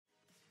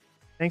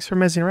Thanks for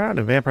messing around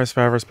in Vampire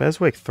Survivors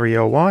BESWEC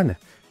 301.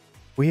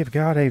 We have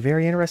got a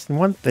very interesting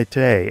one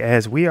today,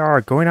 as we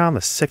are going on the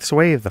 6th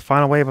wave, the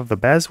final wave of the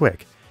BESWEC.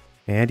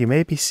 And you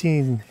may be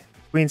seeing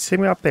Queen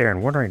Sigma up there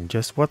and wondering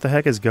just what the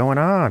heck is going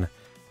on.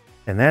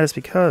 And that is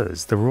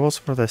because the rules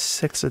for the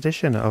 6th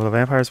edition of the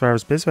Vampire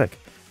Survivors BESWEC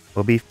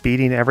will be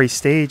beating every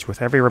stage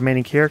with every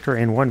remaining character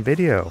in one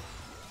video.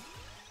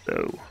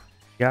 So, you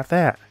got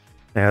that.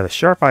 Now, the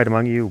sharp-eyed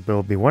among you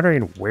will be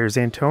wondering, where's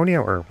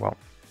Antonio? Or, well,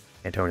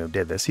 Antonio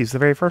did this. He's the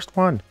very first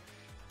one.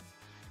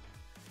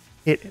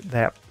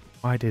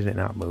 Why did it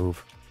not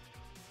move?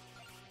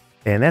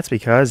 And that's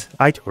because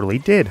I totally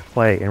did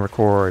play and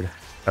record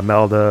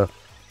Imelda,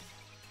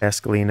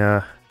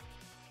 Pasqalina,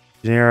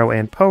 Gennaro,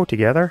 and Poe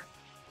together.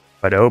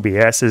 But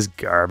OBS is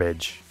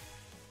garbage.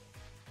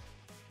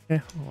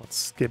 Yeah, well,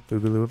 let's get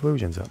Boogaloo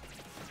Illusions up.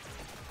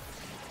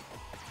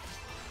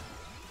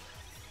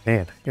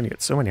 Man, I'm gonna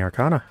get so many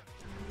Arcana.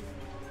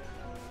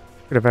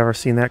 Could have ever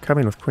seen that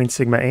coming with Queen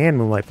Sigma and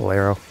Moonlight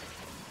Bolero.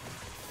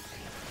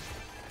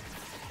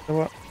 So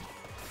what?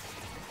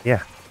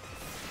 Yeah.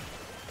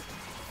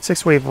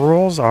 6-wave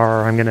rules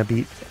are I'm going to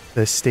beat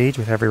this stage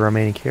with every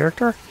remaining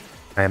character.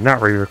 I am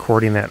not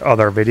re-recording that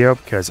other video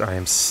because I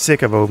am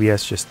sick of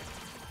OBS just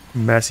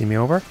messing me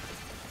over.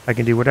 I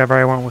can do whatever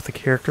I want with the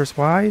characters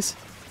wise.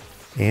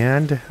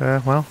 And,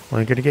 well,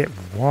 I'm going to get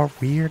more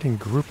weird and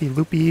groupy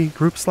loopy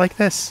groups like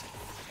this.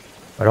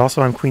 But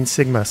also I'm Queen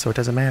Sigma, so it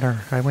doesn't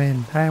matter. I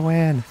win. I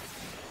win.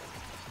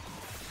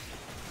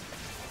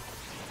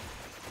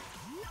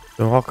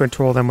 So I'll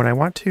control them when I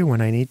want to,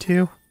 when I need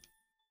to.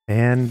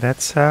 And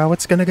that's how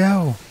it's gonna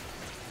go.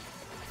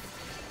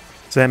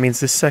 So that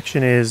means this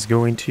section is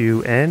going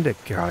to end.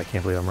 God, I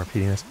can't believe I'm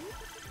repeating this.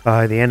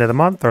 By the end of the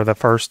month, or the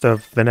first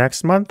of the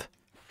next month.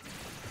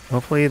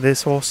 Hopefully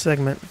this whole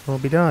segment will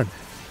be done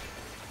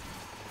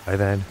by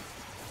then.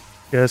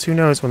 Because who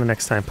knows when the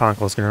next time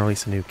Ponko is going to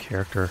release a new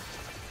character.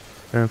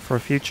 And for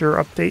future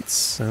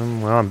updates,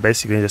 well, I'm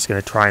basically just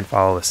going to try and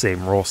follow the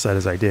same rule set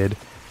as I did.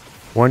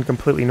 1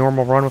 completely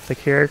normal run with the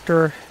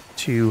character,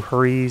 2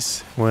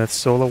 hurries with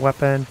solo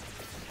weapon,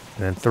 and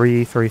then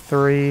 3, 3,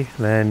 3,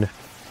 then,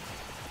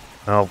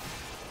 well,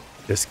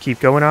 just keep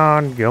going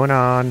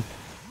on,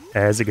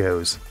 as it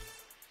goes.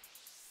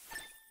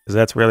 Because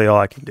that's really all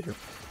I can do.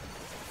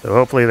 So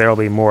hopefully there will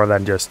be more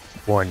than just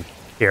 1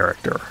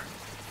 character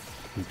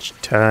each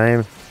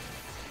time.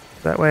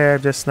 That way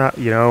I'm just not,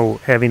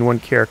 having 1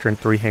 character and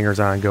 3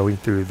 hangers-on going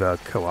through the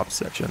co-op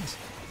sections.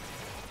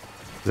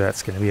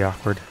 That's going to be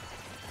awkward.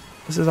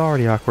 This is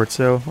already awkward,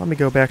 so let me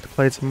go back to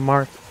play some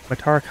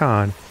Matar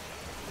Khan.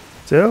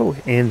 So,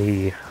 in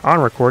the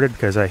unrecorded,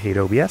 because I hate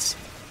OBS,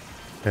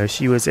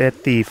 she was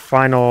at the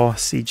final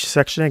siege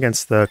section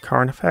against the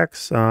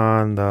Carnifex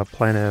on the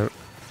planet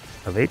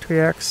of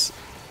Atriox.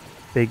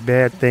 Big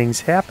bad things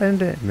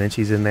happened, and then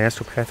she's in the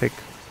Astropathic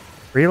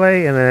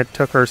Relay, and then it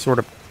took her sort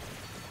of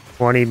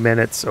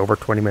over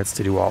 20 minutes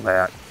to do all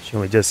that. She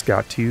only just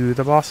got to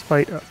the boss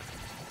fight.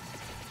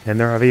 And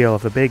the reveal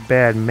of the big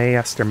bad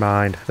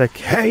mastermind, the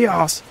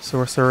Chaos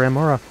Sorcerer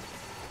Amora.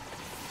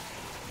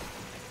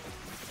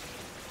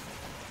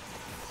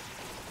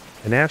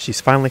 And now she's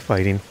finally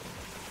fighting.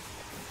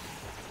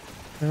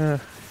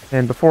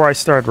 And before I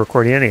started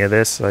recording any of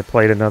this, I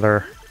played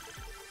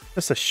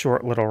just a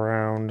short little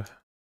round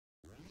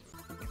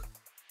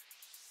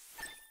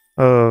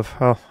of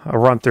a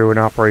run through in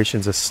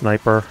Operations as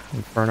Sniper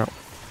Inferno.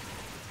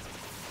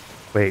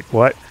 Wait,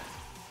 what?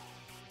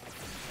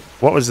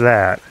 What was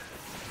that?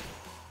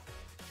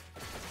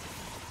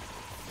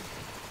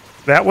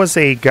 That was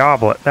a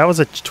goblet. That was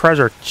a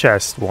treasure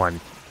chest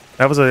one.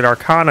 That was an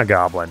Arcana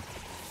goblin.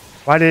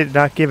 Why did it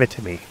not give it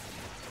to me?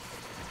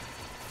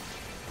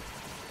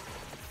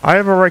 I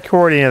have a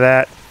recording of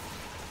that.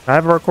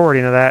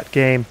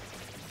 Game.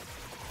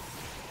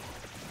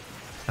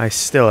 I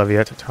still have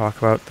yet to talk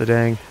about the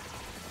dang.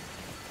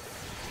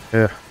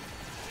 Ugh.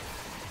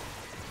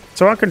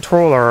 So on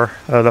controller,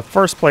 the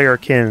first player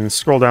can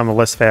scroll down the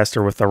list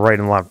faster with the right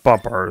and left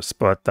bumpers,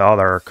 but the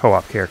other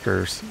co-op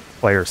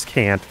players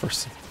can't for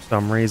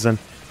some reason.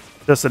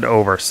 Just an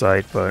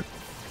oversight, but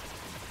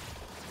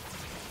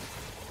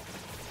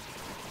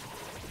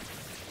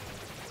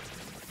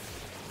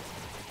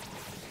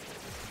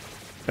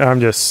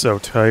I'm just so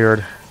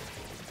tired.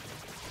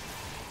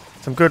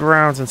 Some good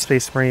rounds in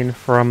Space Marine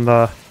from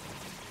the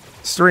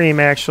stream,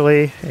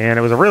 actually, and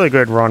it was a really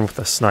good run with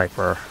the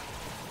sniper.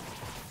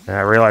 And I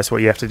realized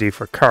what you have to do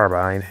for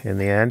Carbine in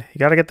the end. You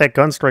gotta get that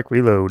Gunstrike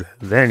reload,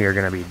 then you're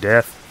gonna be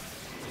death.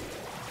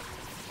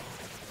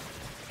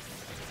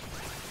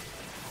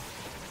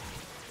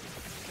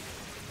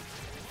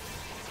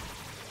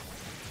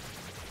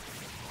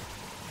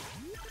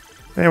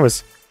 And it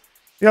was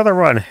the other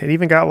run. It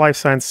even got Life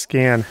Science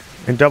Scan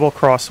and double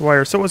cross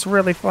wire, so it was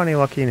really funny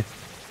looking.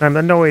 I'm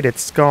annoyed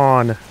it's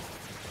gone.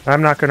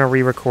 I'm not going to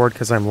re-record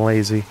because I'm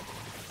lazy.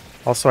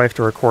 Also, I have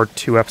to record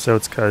 2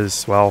 episodes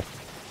because, well,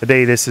 the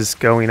day this is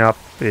going up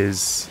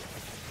is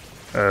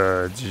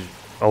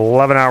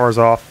 11 hours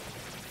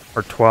off,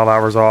 or 12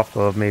 hours off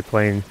of me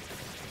playing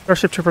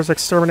Starship Troopers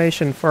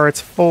Extermination for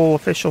its full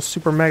official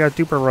super mega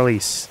duper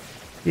release.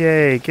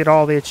 Yay, get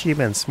all the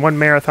achievements. 1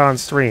 marathon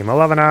stream,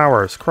 11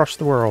 hours, crush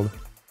the world.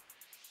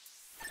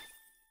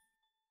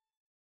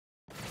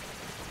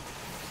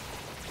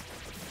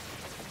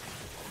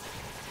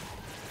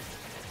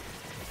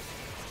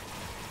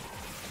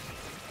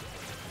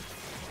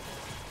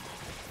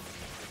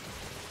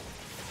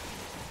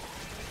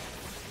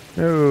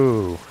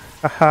 No.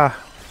 Haha.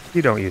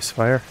 You don't use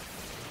fire.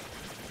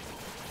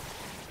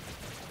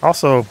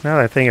 Also, now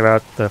that I think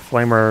about the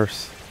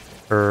flamers,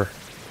 or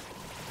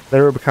the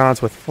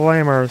Rubicons with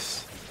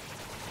flamers,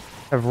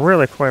 have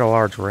really quite a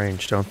large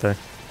range, don't they?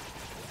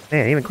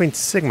 Man, even Queen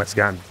Sigma's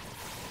gotten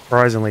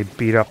surprisingly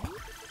beat up.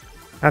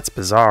 That's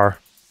bizarre.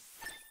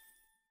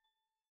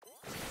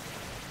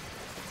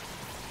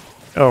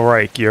 Oh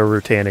right,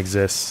 Gyorunton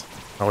exists.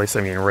 At least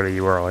I'm getting rid of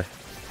you early.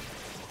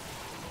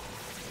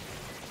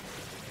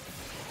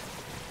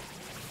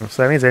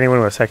 So that means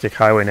anyone with Hectic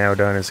Highway now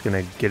done is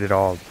going to get it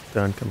all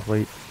done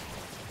complete.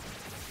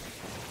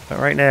 But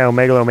right now,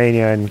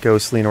 Megalomania and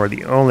Ghostline are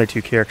the only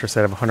 2 characters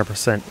that have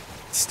 100%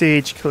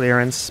 stage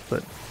clearance,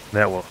 but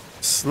that will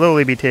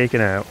slowly be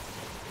taken out.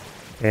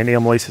 And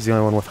Neomalice is the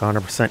only one with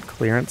 100%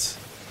 clearance.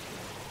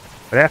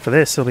 But after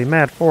this, it'll be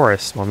Mad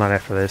Forest. Well, not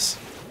after this.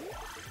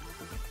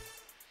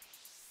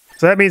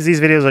 So that means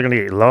these videos are going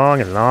to get long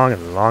and long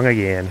and long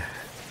again.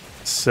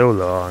 So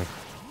long.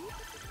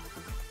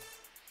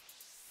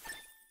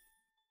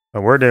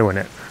 But we're doing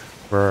it.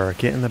 We're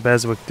getting the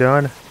BESWEC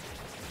done.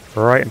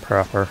 Right and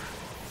proper.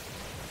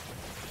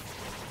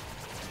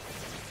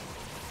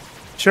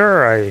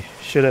 Sure, I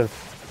should have,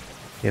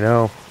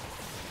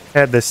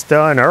 had this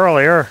done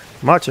earlier.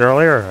 Much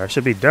earlier. I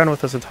should be done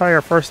with this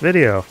entire first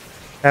video.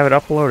 Have it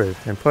uploaded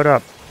and put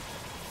up.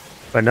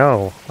 But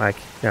no,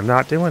 I'm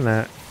not doing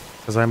that.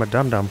 Because I'm a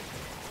dum-dum.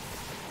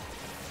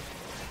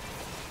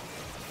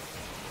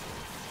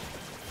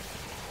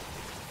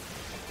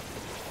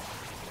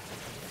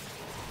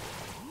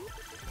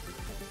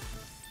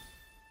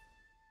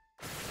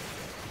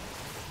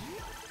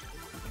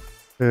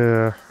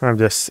 I'm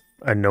just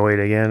annoyed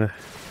again.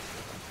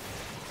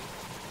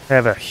 I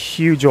have a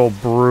huge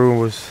old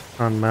bruise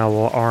on my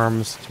little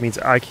arms, which means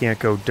I can't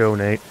go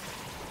donate.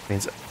 Which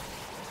means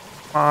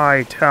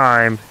my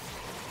time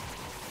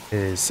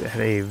is at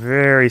a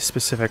very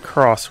specific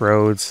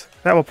crossroads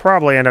that will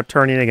probably end up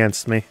turning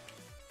against me.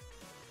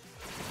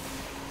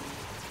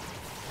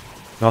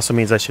 It also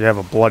means I should have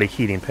a bloody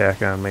heating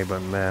pack on me,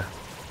 but meh.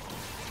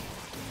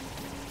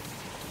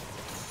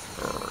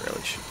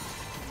 Really should.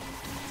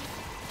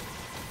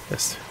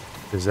 Just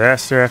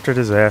disaster after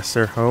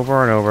disaster,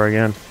 over and over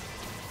again.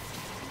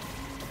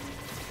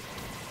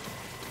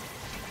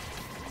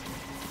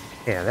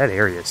 Yeah, that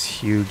area is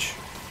huge.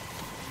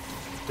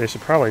 They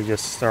should probably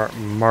just start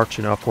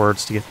marching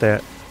upwards to get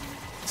that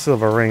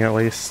silver ring at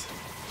least.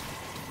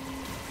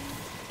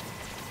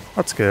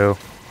 Let's go.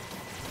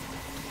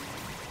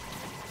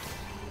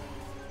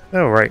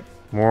 Oh, right.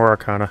 More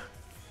Arcana.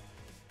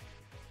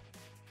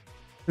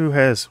 Who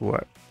has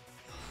what?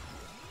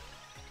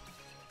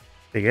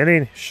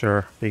 Beginning?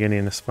 Sure.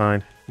 Beginning is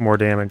fine. More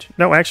damage.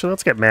 No, actually,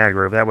 let's get Mad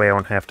Groove. That way I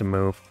won't have to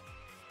move.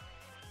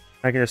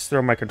 I can just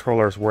throw my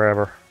controllers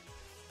wherever.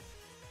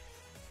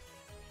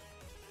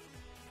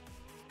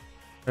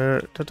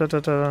 Let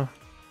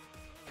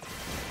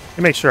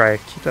me make sure I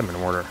keep them in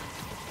order.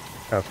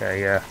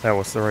 Okay, yeah, that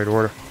was the right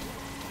order.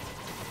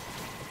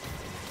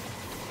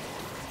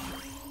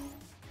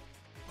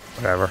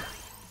 Whatever.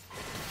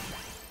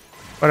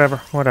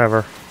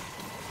 Whatever.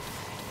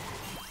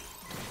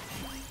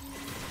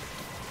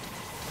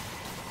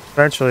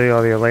 Eventually,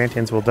 all the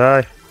Atlanteans will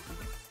die.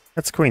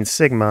 That's Queen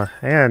Sigma,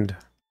 and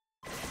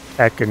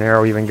that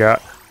Gennaro even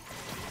got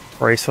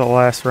bracelet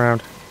last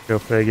round. Go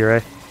figure,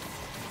 eh?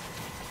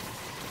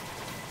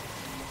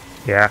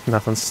 Yeah,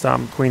 nothing's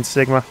stopping Queen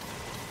Sigma.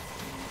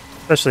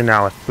 Especially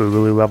now with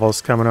Boogaloo levels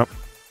coming up.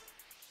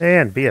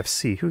 And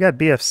BFC. Who got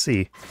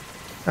BFC?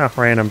 Oh,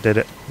 random did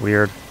it.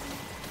 Weird.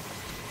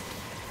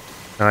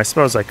 Now, I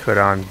suppose I could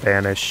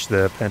banish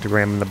the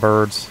pentagram and the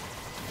birds.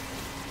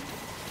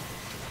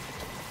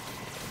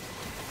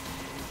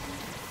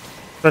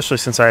 Especially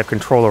since I have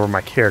control over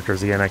my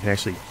characters again, I can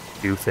actually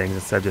do things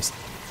instead of just...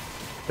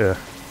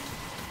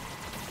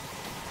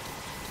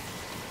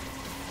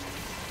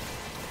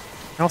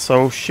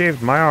 Also,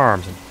 shaved my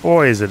arms, and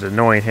boy is it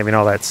annoying having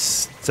all that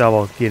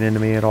stubble get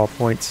into me at all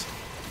points.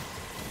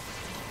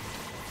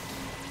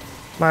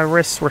 My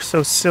wrists were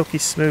so silky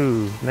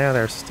smooth, now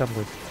they're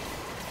stubbly.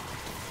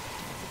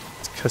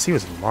 It's because he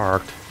was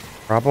marked,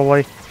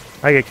 probably.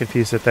 I get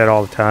confused at that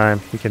all the time,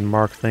 he can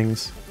mark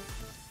things.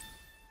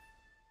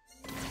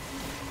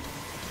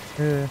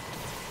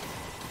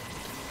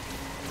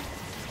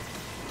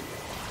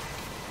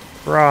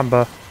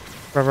 Ramba.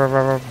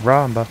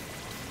 Ramba.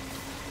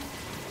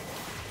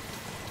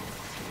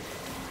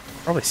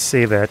 Probably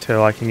save that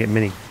till I can get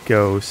mini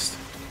ghost.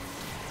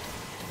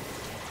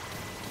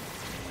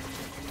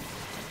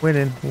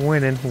 Winning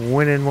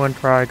one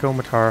try, go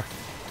Matar.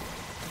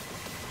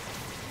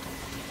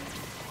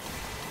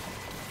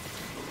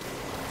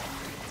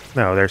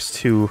 No, there's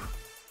two.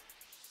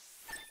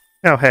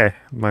 Oh, hey,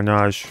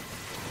 Minaj.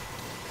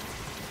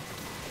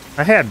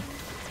 I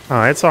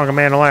had Song of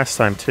Mana last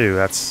time, too.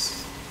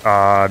 That's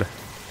odd. I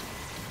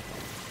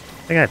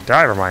think I had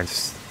Diver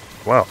Mines.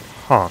 Well,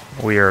 huh.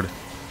 Weird.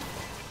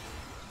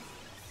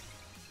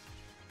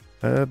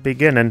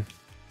 Beginning.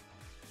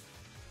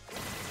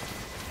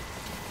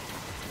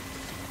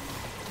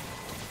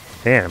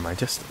 Man, am I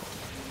just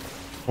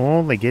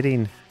only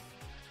getting...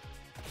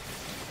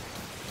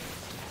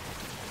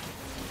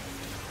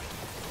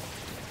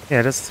 Yeah,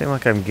 it doesn't seem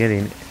like I'm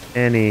getting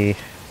any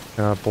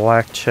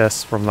black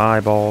chests from the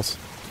eyeballs.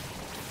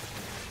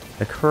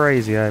 The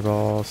crazy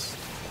eyeballs.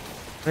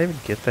 Did I even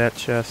get that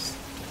chest?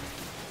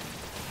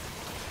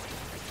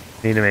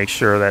 Need to make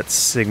sure that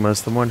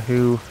Sigma's the one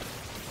who...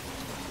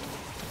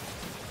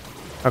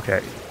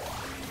 Okay.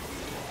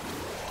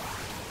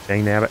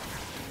 Dang nabbit.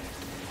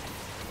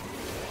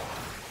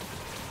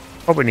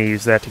 Hoping to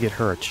use that to get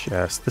her a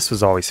chest. This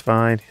was always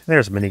fine.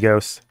 There's a mini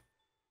ghost.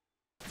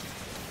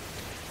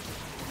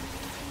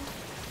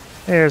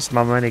 There's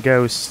my mini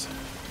ghost.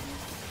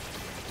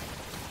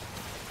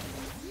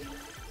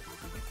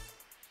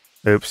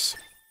 Oops.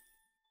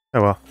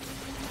 Oh well.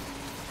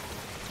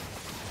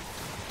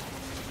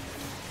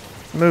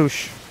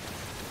 Moosh.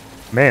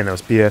 Man,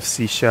 those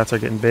BFC shots are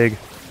getting big.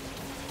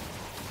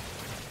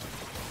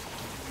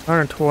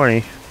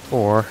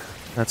 124.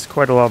 That's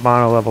quite a lot of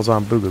mono levels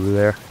on Boogaloo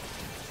there.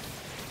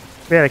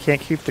 Man, I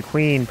can't keep the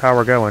queen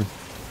power going.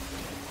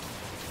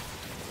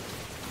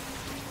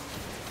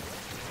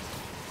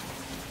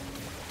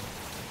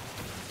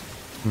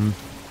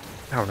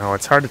 I don't know,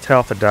 it's hard to tell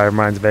if the dive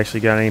mines have actually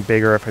got any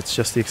bigger, if it's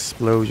just the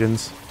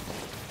explosions.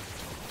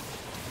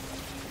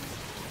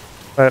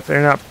 But if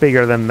they're not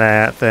bigger than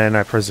that, then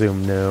I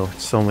presume no.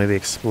 It's only the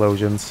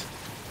explosions.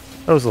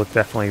 Those look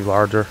definitely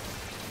larger.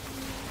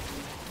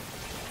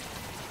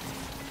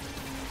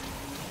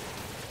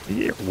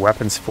 You get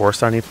weapons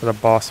forced on you for the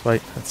boss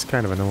fight? That's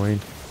kind of annoying.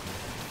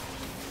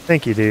 I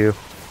think you do.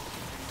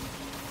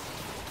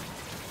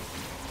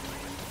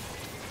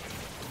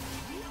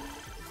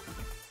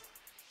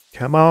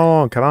 Come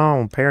on,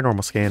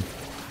 paranormal scan.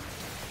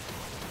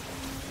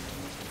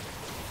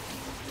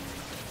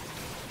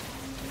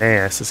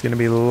 Man, this is gonna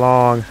be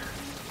long.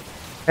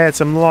 I had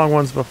some long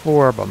ones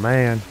before, but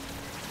man.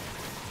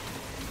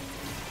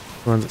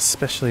 This one's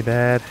especially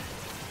bad.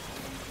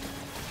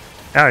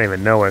 I don't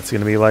even know what it's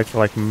gonna be like for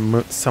like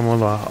some of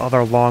the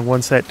other long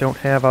ones that don't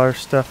have other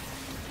stuff.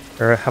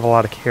 Or have a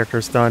lot of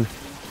characters done.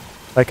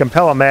 Like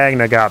Impella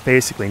Magna got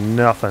basically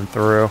nothing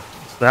through.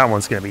 So that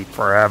one's gonna be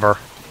forever.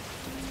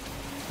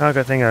 Oh,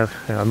 good thing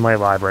my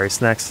library's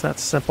next.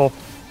 That's simple.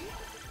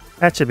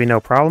 That should be no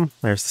problem.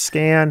 There's the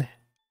scan.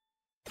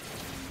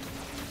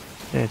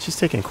 Yeah, it's just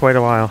taking quite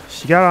a while.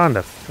 She got on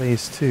to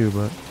phase 2,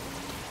 but...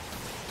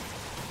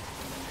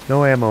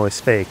 No ammo is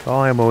fake.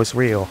 All ammo is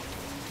real.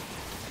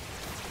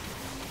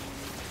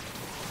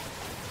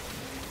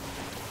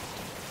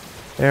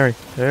 Parry,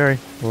 parry.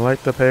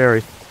 Light the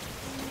parry.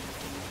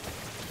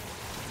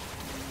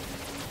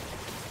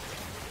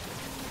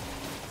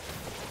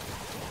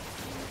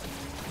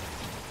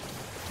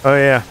 Oh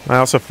yeah, I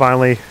also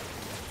finally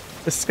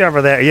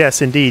discovered that,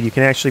 yes indeed, you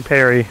can actually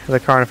parry the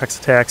Carnifex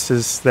attacks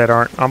that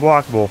aren't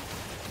unblockable.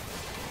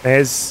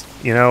 As,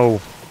 you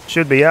know,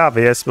 should be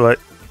obvious, but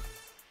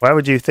why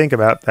would you think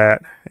about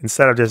that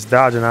instead of just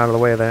dodging out of the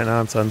way of that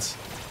nonsense?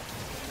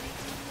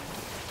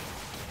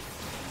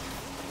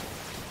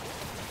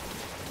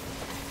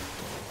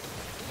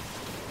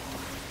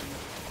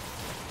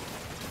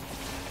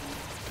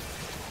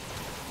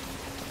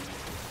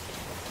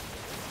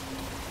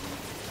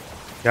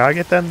 Gotta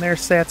get them their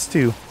stats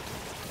too.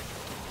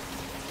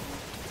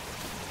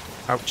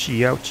 Ouchie,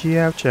 ouchie,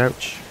 ouch,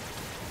 ouch.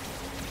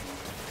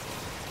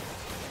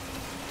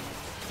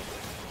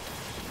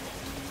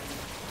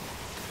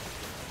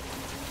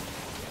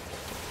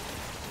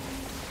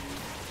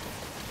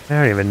 I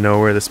don't even know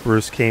where this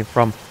Bruce came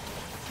from.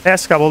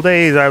 Past couple of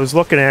days I was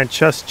looking at it,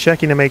 just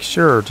checking to make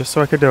sure, just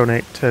so I could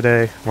donate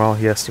today. Well,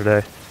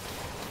 yesterday.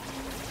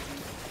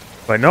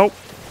 But nope.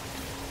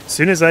 As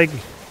soon as I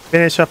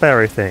finish up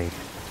everything,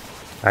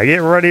 I get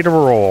ready to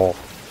roll.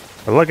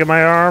 I look at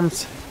my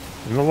arms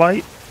in the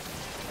light.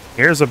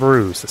 Here's a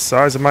bruise the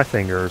size of my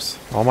fingers.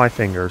 All my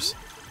fingers.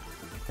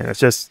 And it's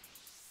just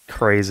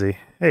crazy.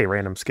 Hey,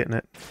 random's getting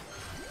it.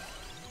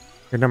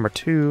 You're number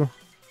 2.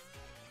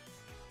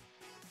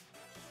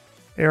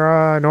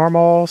 Here,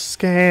 normal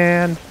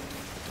scan.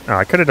 Oh,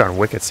 I could have done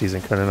Wicked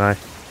Season, couldn't I?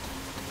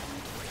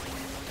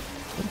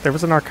 There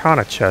was an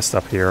Arcana chest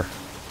up here.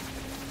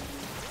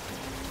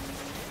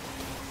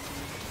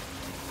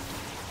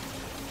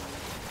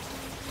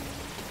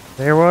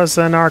 There was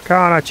an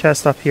Arcana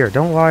chest up here.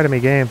 Don't lie to me,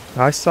 game.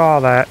 I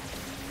saw that.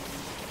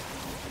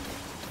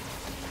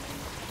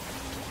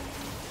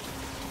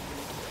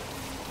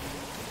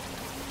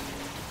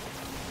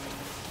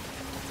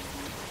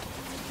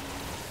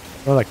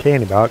 Oh, that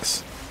candy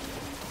box.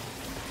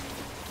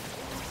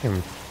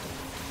 Can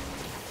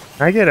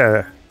I get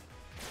a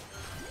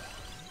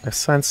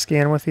sense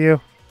scan with you?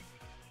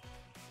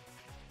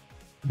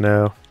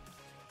 no.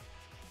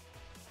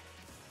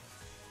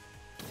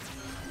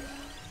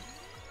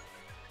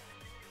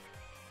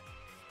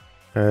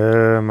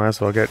 Might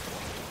as well get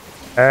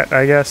that,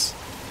 I guess.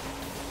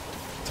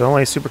 So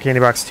only Super Candy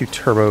Box 2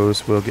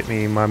 Turbos will get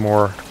me my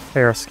more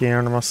air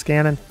scan normal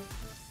scanning.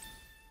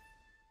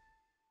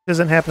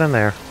 Isn't happening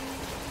there.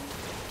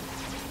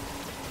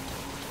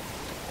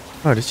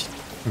 Oh, did she?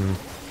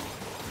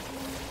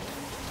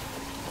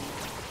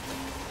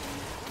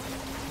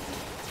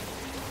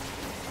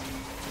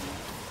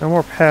 No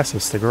more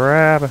passives to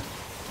grab.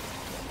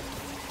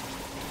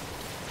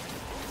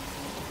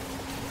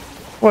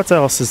 What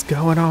else is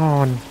going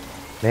on?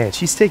 Man,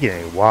 she's taking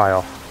a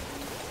while.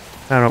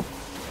 I don't know.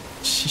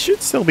 She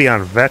should still be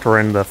on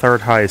Veteran, the third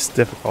highest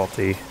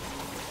difficulty.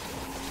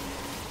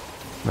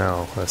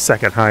 No, the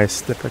second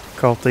highest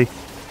difficulty.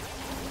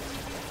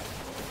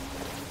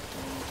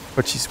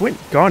 But she's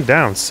gone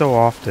down so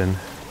often.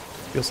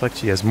 Feels like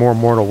she has more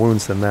mortal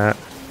wounds than that.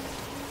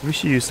 Maybe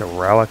she used a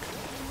relic.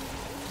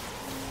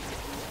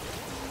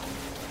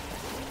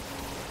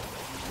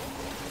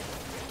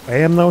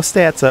 Bam those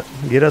stats up.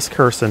 Get us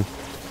cursing.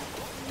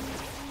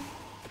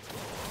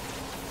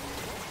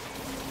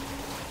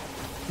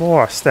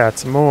 More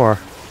stats, more.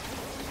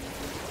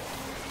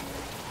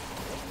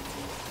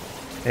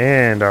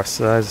 And our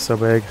size is so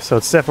big. So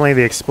it's definitely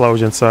the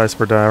explosion size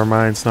for Dire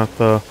Mines, not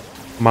the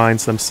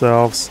mines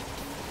themselves.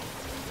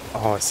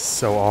 Oh, it's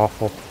so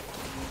awful.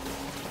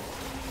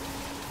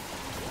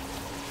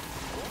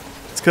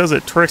 It's because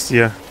it tricks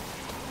you.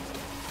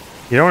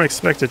 You don't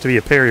expect it to be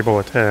a parryable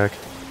attack.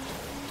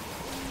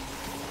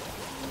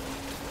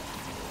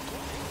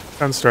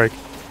 Sunstrike.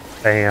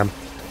 Bam.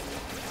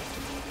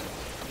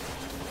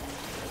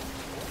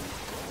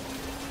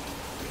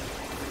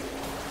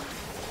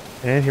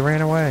 And he ran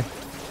away.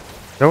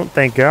 Don't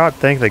thank God,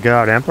 thank the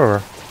God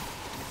Emperor.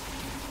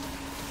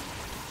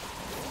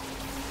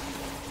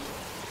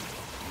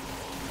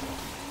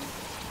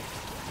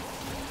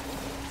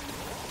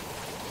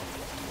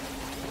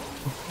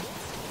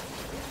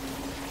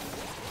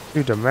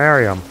 Dude, to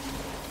marry him.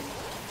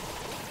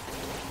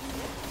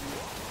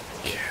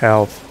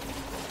 Health.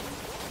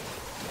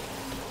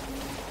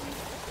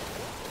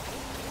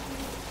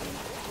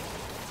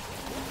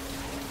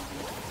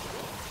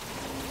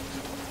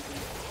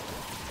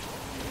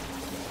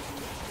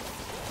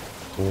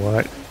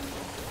 What?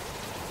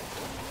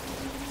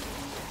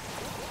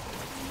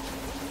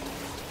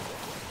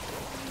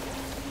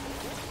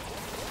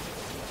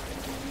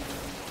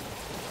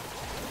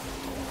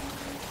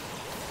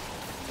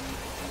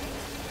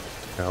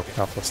 No,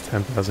 Calphus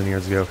 10,000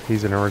 years ago.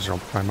 He's an original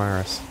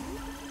Primaris.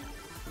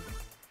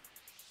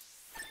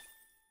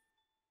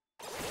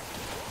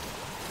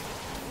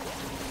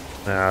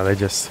 No, they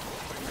just...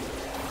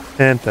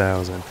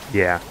 10,000.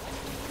 Yeah.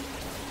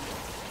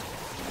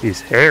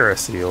 He's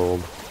heresy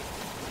old.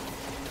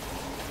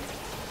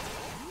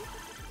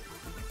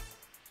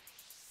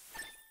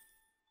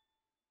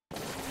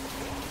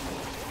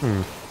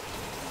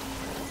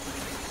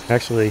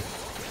 Actually...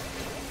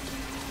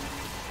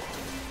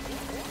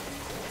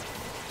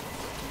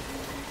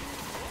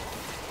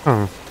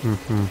 Oh,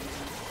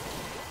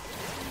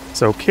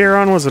 So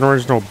Charon was an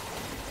original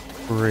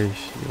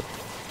ratio.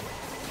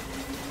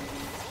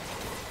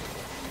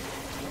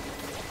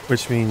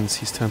 Which means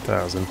he's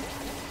 10,000.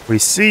 We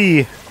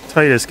see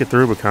Titus get the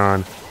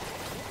Rubicon,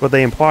 but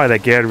they imply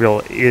that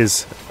Gadriel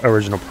is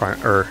original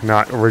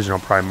not original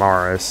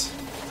Primaris.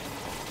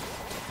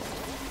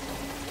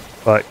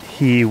 But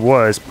he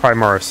was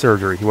Primaris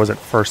surgery. He wasn't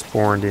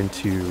firstborn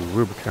into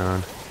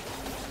Rubicon.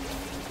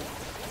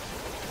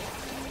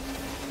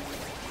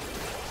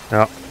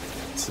 No.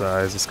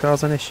 Size is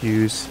causing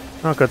issues.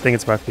 Oh, good thing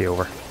it's about to be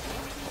over.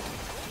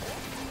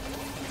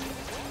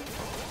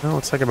 Oh,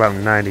 looks like about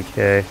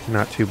 90k.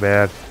 Not too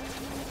bad.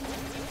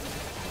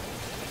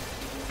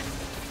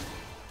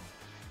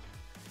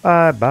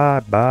 Bye,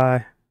 bye,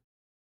 bye.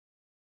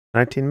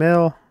 19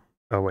 mil.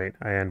 Oh, wait.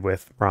 I end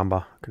with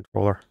Ramba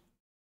controller.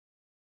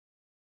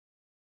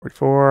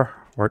 44,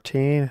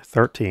 14,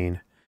 13.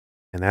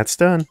 And that's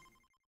done.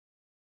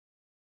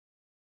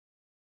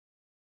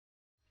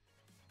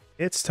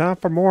 It's time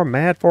for more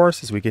Mad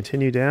Force as we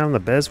continue down the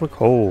BESWEC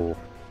hole.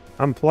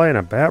 I'm playing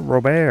a Bat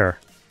Robert,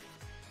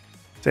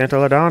 Santa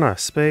Ladonna,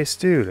 Space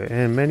Dude,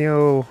 and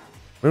Menya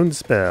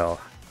Moonspell.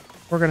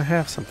 We're gonna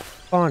have some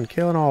fun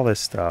killing all this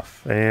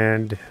stuff.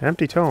 And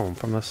empty tome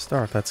from the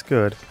start, that's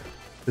good.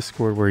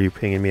 Discord, where are you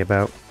pinging me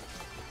about?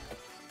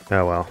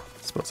 Oh well,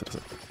 I suppose it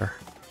doesn't matter.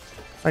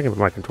 I can put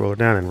my controller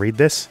down and read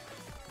this.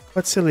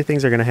 What silly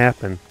things are gonna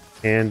happen?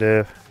 And,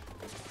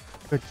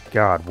 good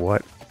God,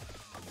 what?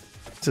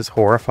 This is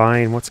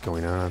horrifying. What's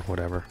going on?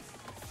 Whatever.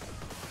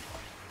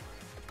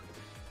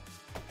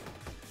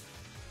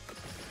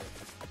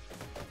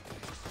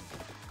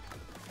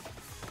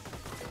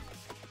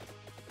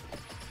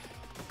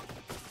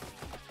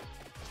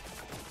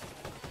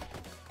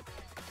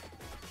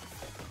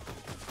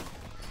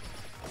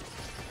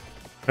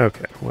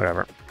 Okay,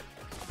 whatever.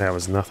 That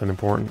was nothing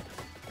important.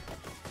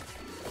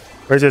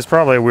 Which is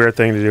probably a weird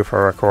thing to do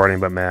for a recording,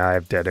 but man, I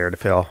have dead air to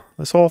fill.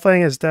 This whole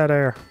thing is dead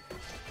air.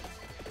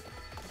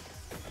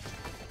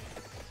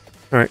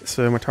 Alright,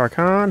 so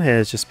Matar-Khan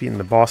has just beaten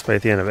the boss fight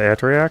at the end of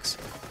Atriox.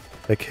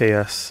 The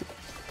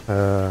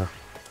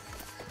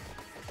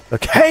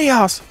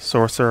Chaos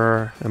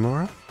Sorcerer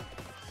Imora.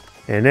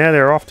 And now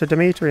they're off to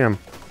Demetrium.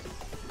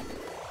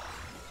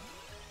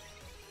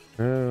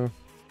 Oh.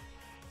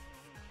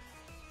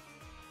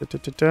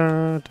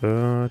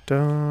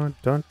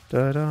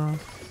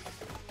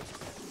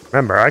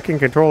 Remember, I can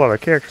control other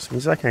characters, which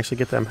means I can actually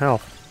get them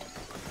health.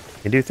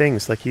 I can do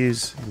things like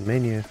use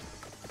Menya.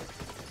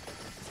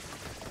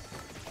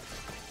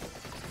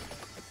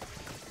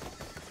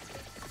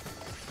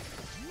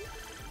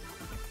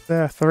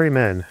 There are 3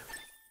 men.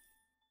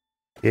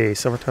 Yay,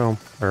 silver tome,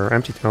 or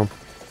empty tome.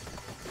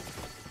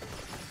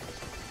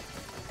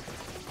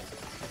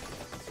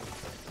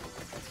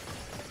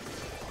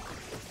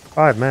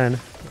 Five men.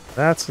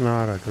 That's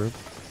not a group.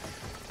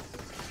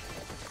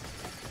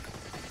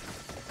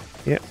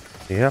 Yep,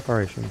 the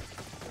operation.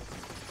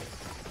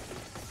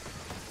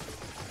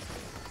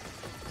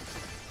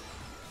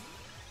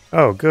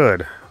 Oh,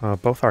 good.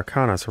 Both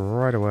Arcanas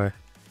right away.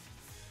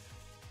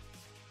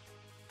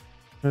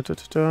 Let's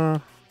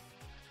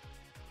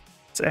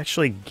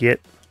actually get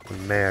the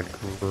Mad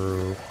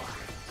Group.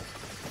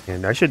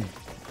 And I should...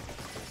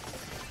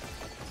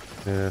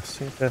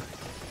 Santa.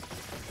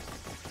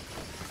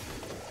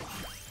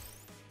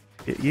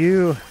 Get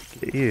you,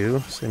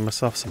 save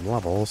myself some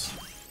levels.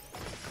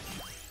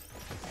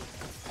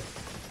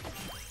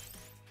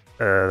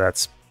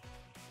 That's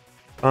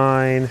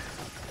fine.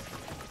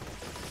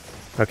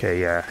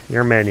 Okay, yeah,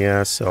 you're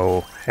Menya,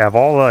 so have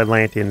all the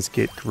Atlanteans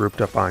get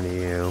grouped up on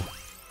you.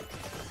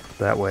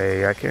 That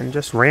way I can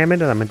just ram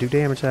into them and do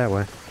damage that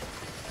way.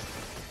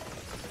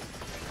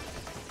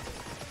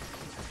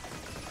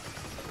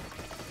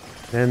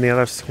 Then the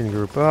others can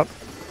group up.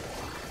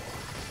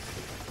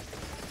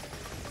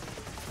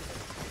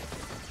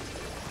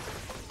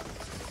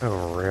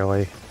 Oh,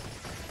 really?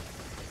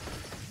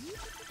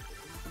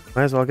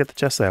 Might as well get the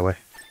chest that way.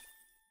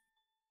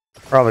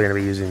 Probably going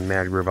to be using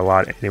Mad Groove a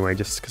lot anyway,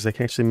 just because I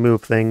can actually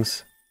move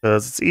things.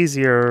 Because it's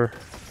easier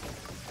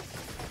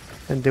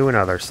than doing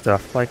other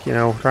stuff, like, you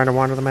know, trying to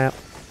wander the map.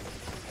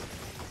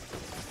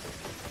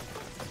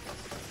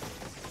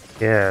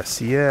 Yes,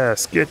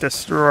 yes, get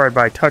destroyed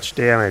by touch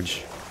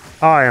damage.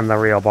 I am the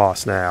real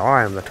boss now.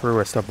 I am the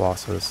truest of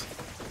bosses.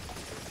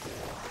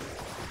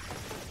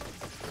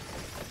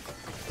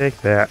 Take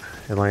that,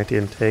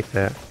 Atlantean, take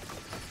that.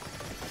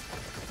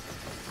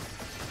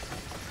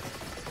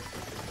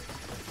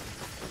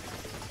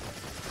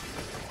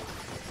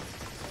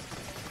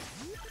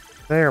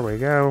 There we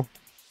go.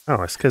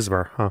 Oh, it's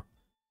Kizbar, huh?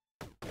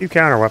 Few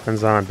counter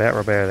weapons on Bat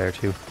Robert there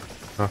too.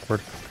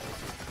 Awkward.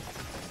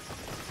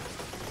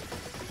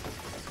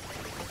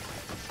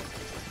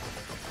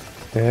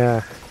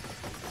 Yeah.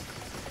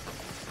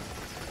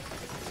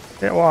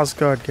 It was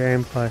good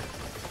gameplay.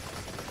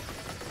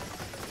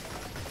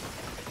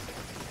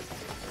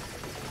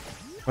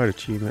 What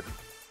achievement.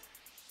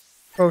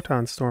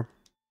 Photon Storm.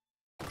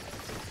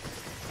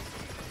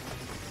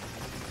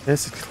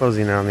 This is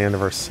closing on the end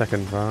of our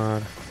second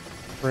VOD.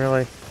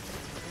 Really?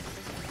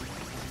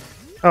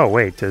 Oh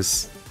wait,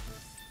 does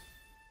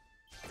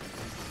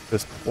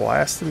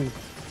blasting,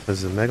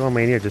 does the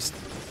Megalomania just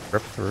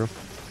rip through?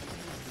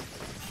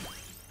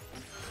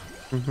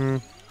 Mm-hmm.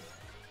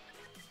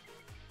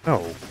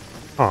 Oh.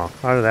 Huh,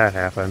 how did that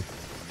happen?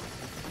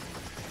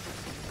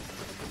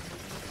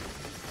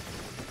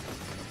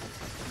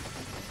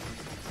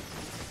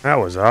 That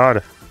was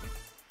odd.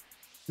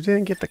 Who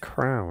didn't get the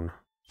crown?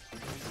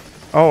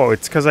 Oh,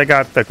 it's because I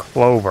got the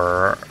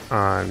clover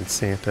on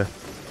Santa.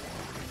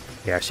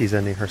 Yeah, she's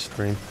ending her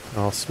stream.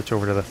 I'll switch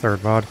over to the third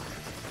VOD.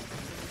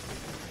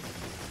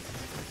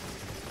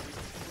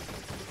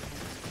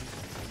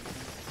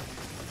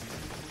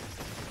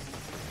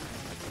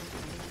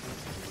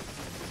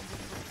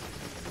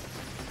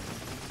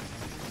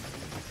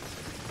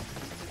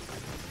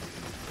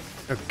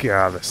 Oh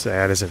god, this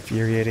ad is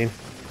infuriating.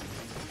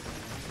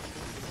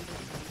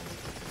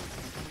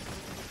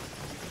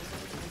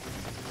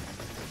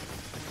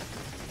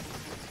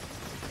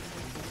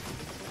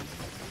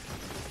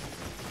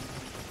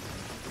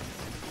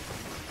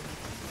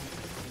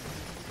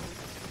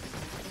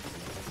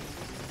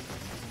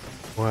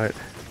 What?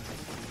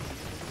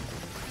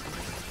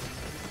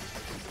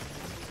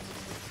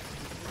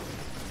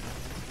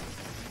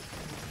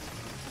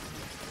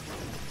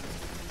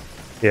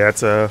 Yeah,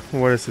 it's a,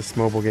 what is this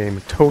mobile game?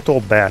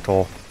 Total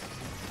Battle.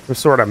 Some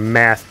sort of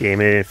math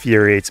game, and it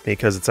infuriates me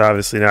because it's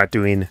obviously not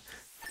doing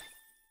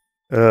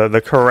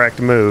the correct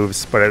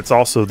moves, but it's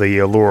also the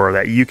allure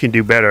that you can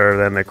do better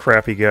than the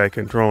crappy guy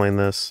controlling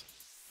this.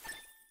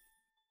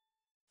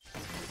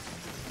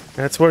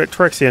 That's what it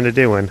tricks you into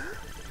doing.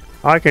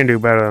 I can do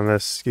better than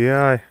this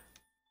guy.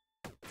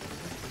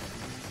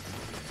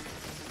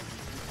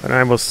 And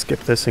I will skip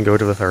this and go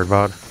to the third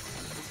VOD.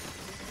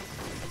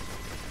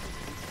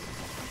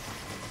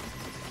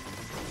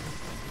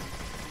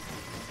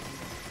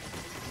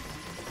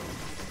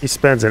 He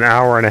spends an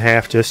hour and a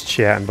half just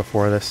chatting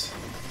before this.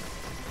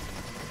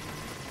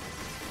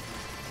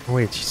 Oh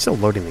wait, she's still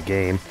loading the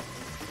game.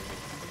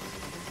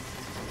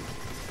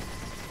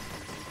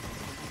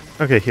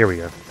 Okay, here we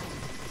go.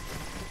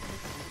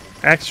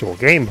 Actual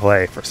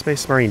gameplay for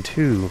Space Marine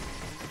 2.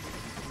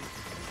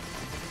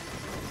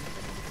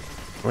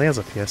 Well, he has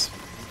a PS.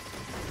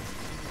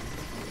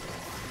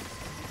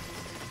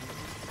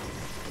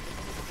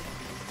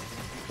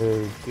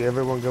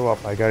 Everyone go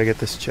up. I gotta get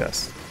this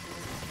chest.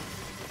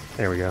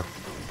 There we go.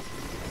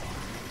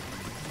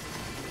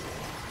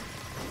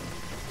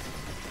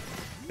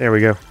 There we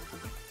go.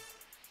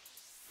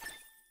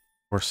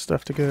 More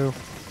stuff to go.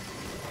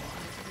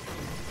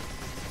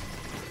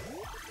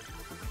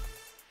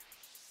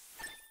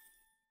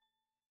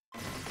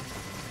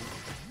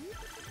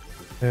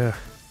 Yeah.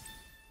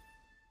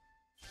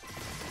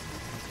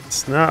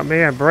 It's not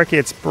me, I'm Bricky,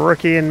 it's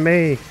Bricky and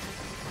me.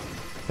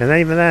 And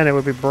even then, it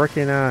would be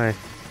Bricky and I.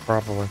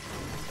 Probably.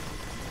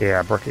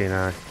 Yeah, Bricky and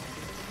I.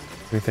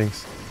 Many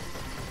things.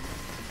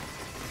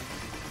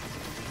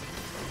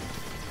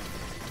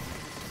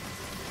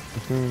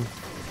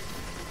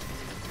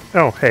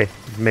 Oh, hey,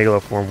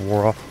 Megaloform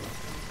wore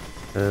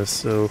off.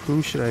 So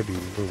who should I be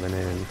moving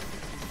in?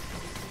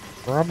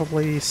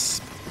 Probably...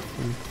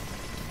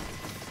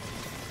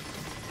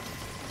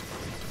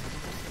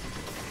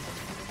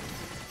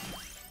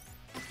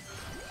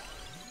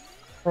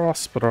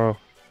 Prospero.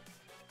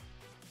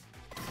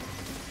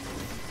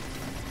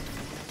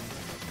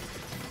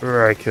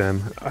 Right,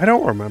 then. I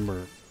don't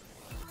remember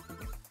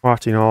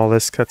watching all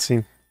this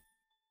cutscene.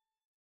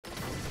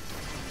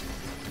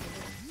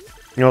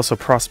 And also,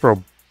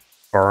 Prospero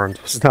burned.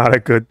 It's not a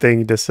good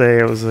thing to say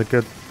it was a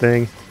good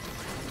thing.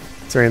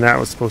 Saying that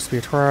was supposed to be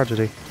a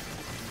tragedy.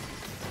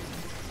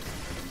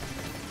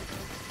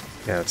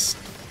 Yes.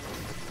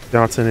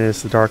 Johnson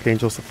is the Dark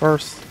Angels the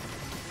first.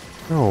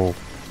 No.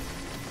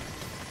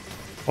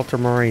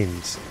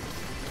 Ultramarines.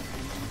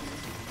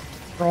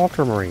 They're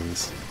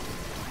Ultramarines.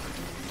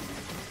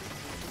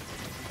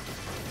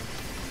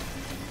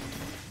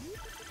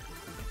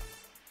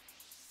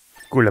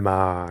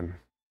 Gulaman.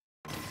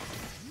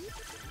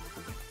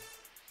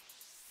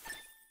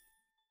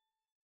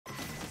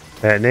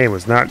 That name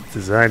was not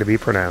designed to be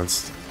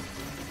pronounced.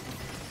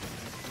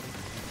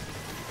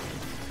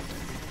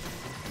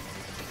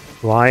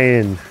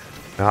 Lion,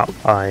 not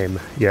Lime.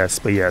 Yes,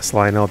 but yes,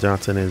 Lionel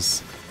Johnson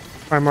is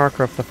prime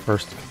marker of the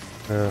first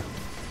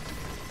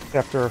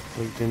chapter of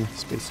Legion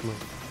Space Marine.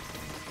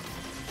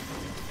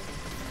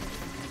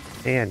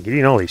 And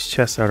getting all these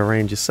chests out of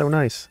range is so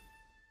nice.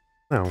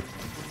 No.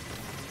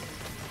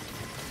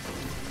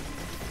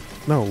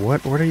 No,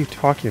 what are you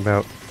talking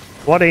about?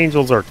 Blood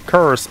Angels are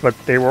cursed, but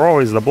they were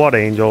always the Blood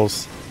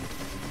Angels.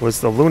 It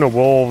was the Luna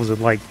Wolves and,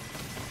 like,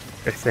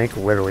 I think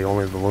literally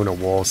only the Luna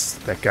Wolves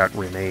that got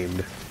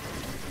renamed.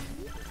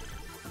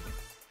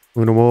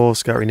 Luna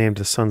Wolves got renamed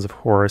to Sons of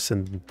Horus,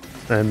 and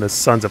then the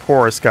Sons of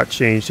Horus got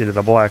changed into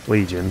the Black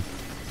Legion.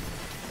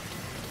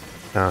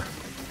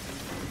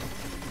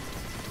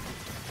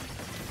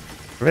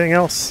 Everything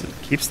else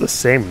keeps the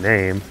same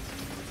name.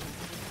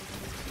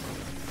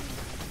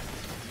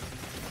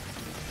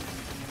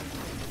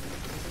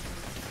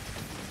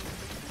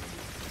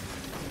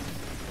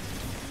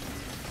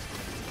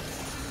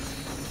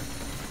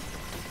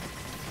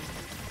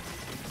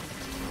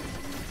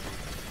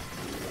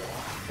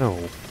 No.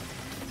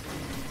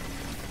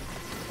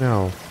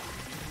 No.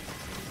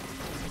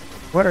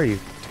 What are you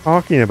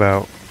talking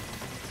about?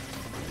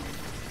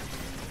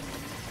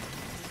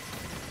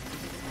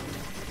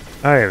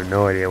 I have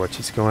no idea what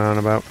she's going on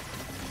about.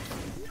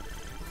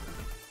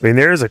 I mean,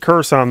 there's a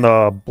curse on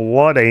the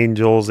Blood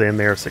Angels in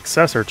their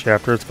successor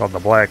chapter. It's called the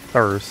Black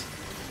Thirst.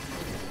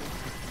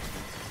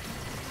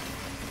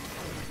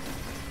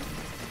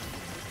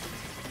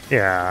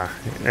 Yeah,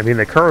 I mean,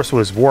 the curse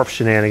was warp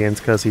shenanigans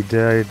because he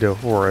died to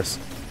Horus.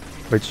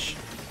 Which,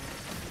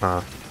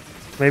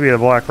 maybe the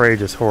Black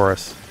Rage is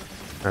Horus.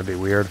 That'd be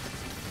weird.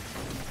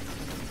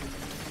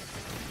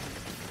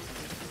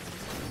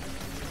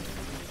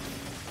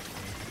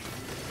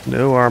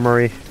 No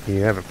armory.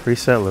 You have a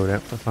preset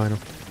loadout for final.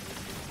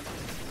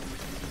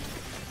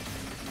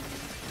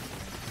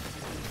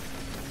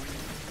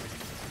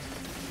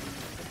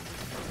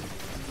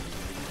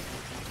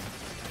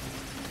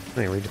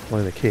 Let me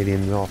redeploy the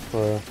Cadian off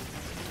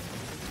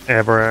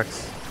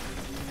Avarax.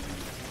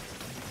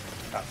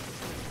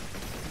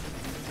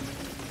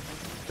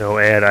 No,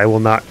 Ed, I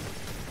will not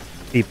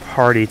be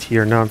party to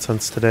your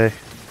nonsense today.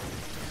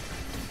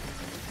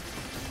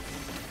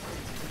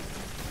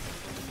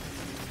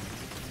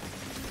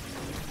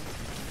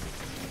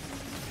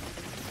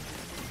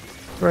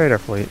 Raider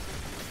fleet.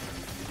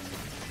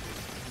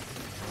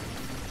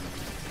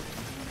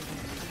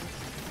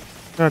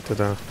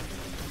 Da-da-da.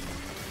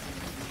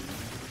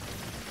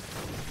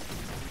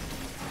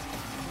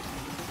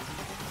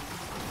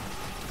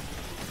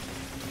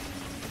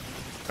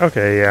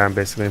 Okay, yeah, I'm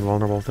basically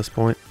invulnerable at this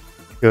point.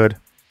 Good.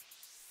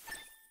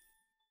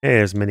 Hey,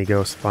 there's Mini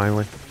Ghost,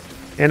 finally.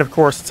 And of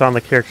course, it's on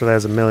the character that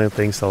has a million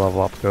things to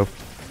level up. Go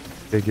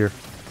figure.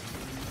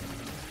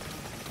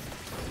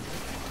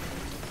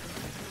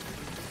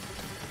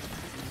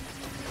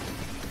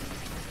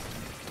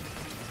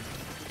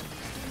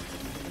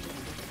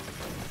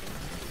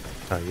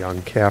 A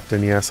young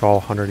captain, yes, all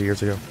 100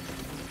 years ago.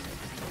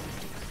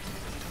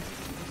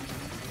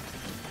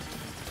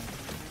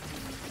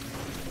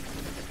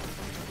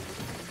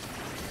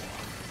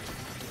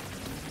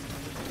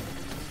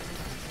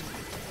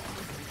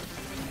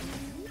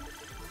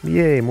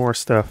 Yay, more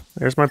stuff.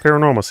 There's my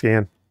paranormal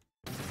scan.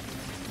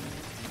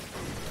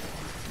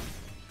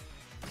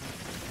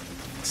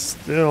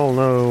 Still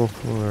no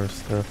more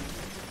stuff.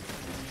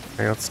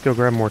 Alright, let's go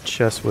grab more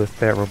chests with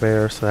Bat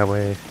Robert, so that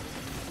way...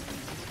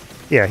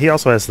 Yeah, he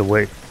also has the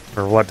wave...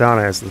 Or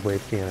Ladonna has the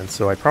wave cannon,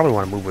 so I probably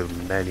want to move with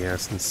Menya,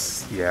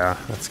 since... Yeah,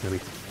 that's gonna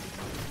be...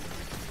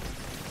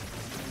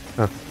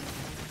 Huh.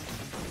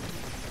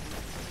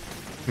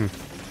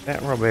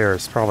 Bat Robert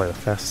is probably the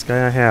fastest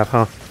guy I have,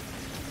 huh?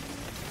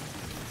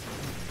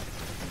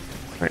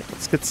 Alright,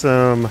 let's get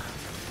some...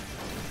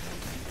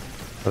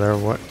 Other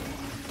what?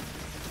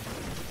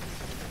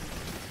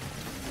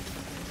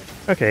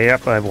 Okay,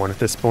 yep, I have one at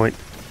this point.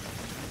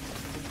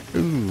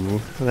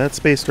 Ooh, that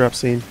space drop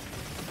scene.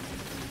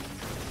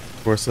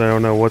 Of course, I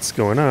don't know what's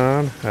going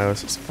on. I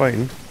was just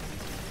fighting.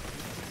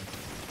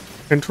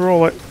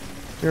 Control it!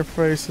 Your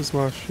face is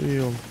my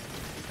shield.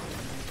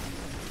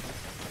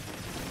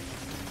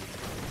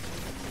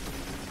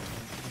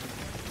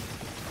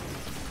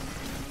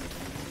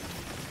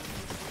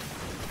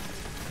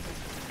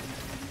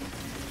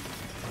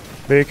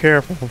 Be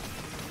careful.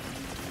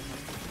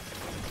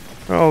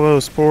 Oh,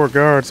 those poor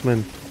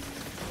guardsmen.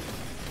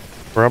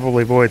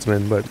 Probably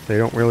voidsmen, but they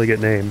don't really get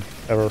named,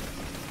 ever.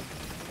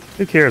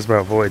 Who cares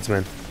about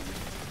voidsmen?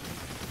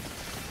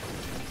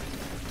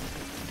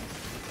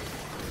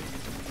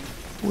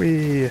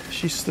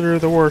 She's through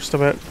the worst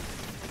of it.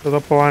 To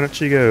the planet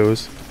she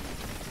goes.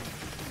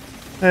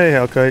 Hey,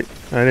 Hellkite.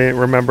 I didn't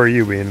remember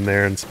you being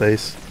there in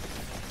space.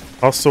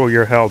 Also,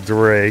 you're Hell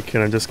Drake,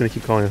 and I'm just gonna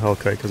keep calling you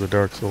Hellkite because of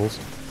Dark Souls.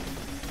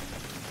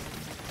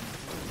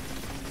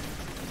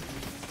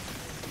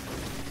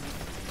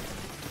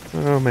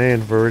 Oh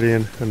man,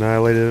 Viridian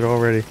annihilated it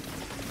already.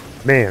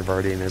 Man,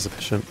 Viridian is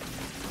efficient.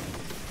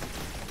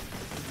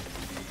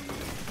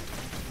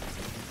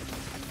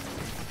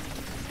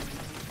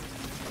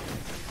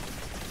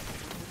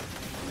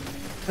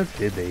 How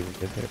did they even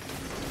get there?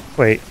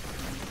 Wait.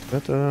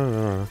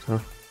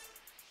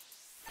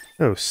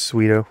 Oh,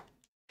 sweeto.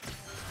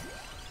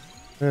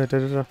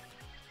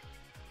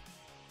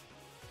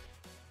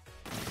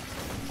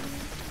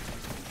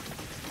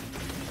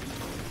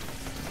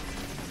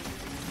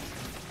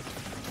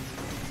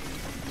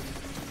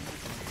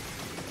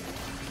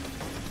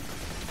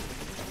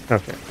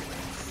 Okay.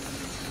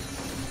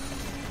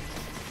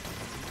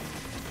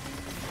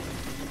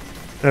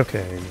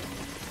 Okay.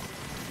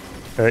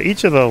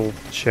 Each of the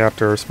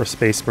chapters for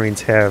Space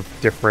Marines have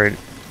different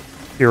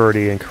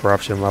purity and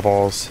corruption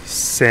levels.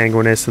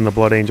 Sanguinus and the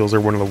Blood Angels are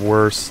one of the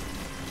worst.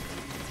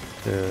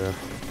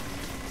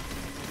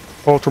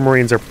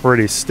 Ultramarines are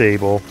pretty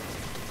stable.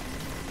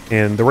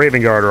 And the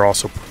Raven Guard are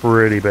also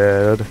pretty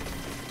bad.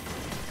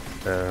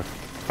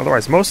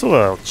 Otherwise, most of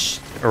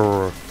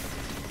the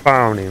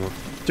founding...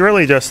 It's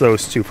really just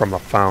those two from the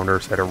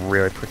Founders that are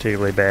really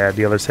particularly bad.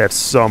 The others have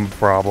some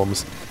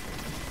problems.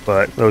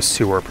 But those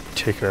two are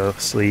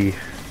particularly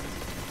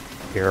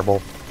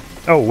terrible.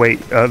 Oh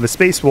wait, the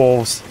Space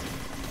Wolves,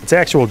 its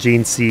actual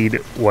gene seed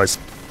was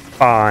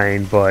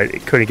fine, but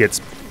it couldn't get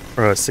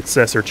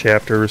successor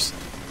chapters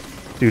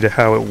due to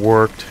how it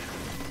worked.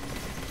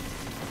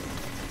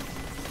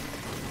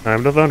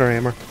 Time to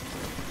Thunderhammer.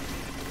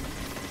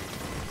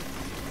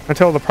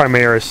 Until the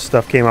Primaris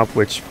stuff came up,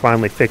 which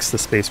finally fixed the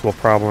Space Wolf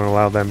problem and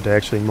allowed them to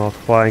actually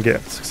multiply and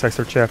get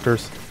successor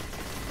chapters.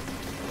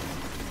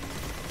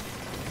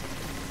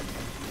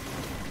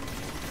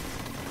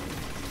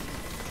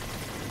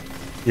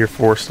 You're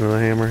forced into the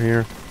hammer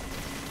here.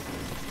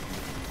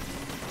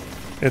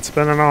 It's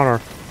been an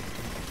honor.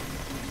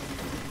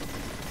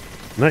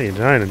 No, you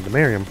died in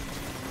Demarium.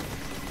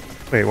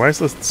 Wait, why is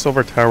the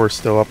Silver Tower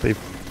still up?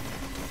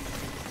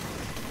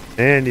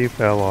 And you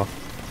fell off.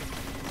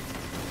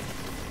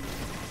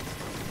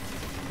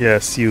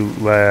 Yes, you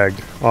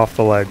lagged off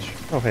the ledge.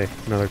 Oh, hey,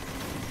 another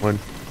one.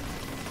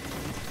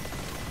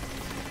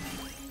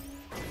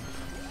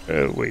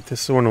 Oh, wait,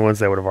 this is one of the ones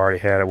that would have already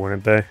had it,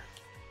 wouldn't they?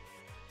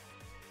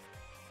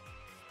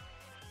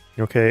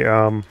 Okay,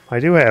 I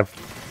do have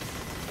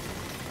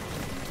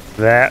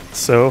that,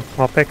 so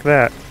I'll pick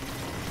that.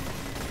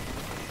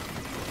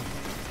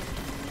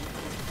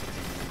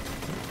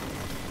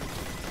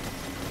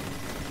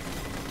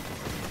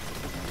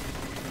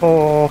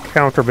 Oh,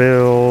 counter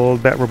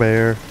build, Bat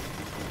Robert.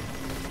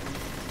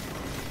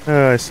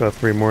 I still have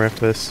 3 more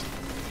after this.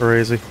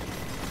 Crazy.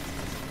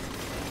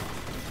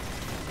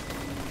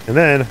 And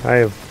then I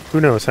have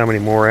who knows how many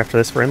more after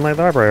this for Inlay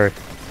Library.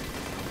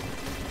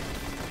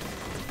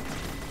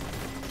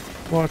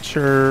 Watch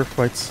her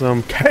fight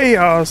some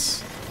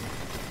chaos!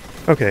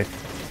 Okay,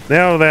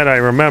 now that I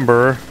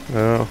remember,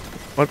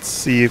 let's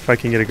see if I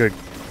can get a good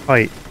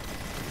height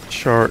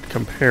chart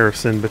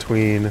comparison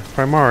between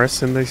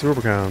Primaris and these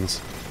Rubicons.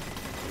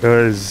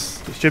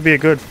 Because it should be a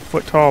good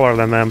foot taller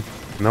than them.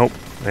 Nope,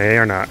 they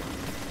are not.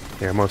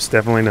 They are most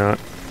definitely not.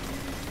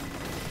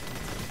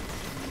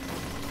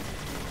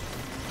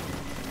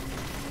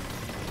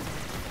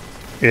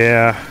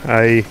 Yeah,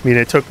 I mean,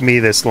 it took me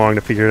this long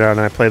to figure it out, and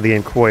I played the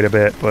game quite a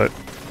bit, but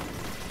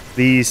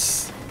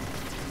these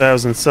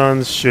 1,000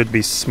 Suns should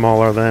be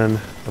smaller than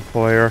the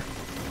player,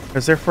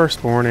 as they're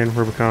firstborn and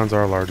Rubicons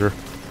are larger.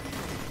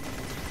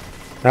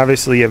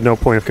 Obviously, you have no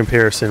point of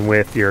comparison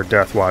with your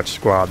Death Watch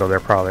squad, though they're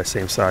probably the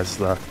same size as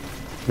the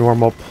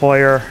normal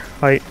player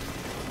height.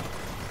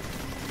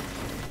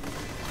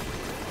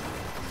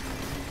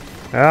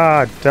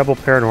 Ah, double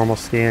paranormal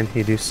scan.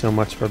 You do so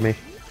much for me.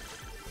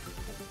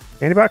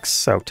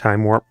 Anti-bucks? Oh,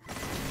 time warp.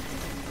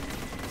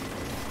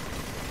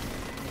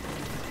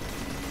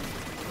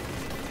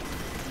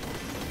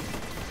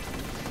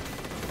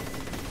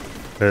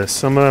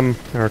 Some of them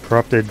are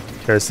corrupted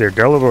because they're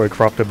deliberately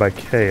corrupted by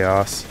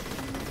chaos.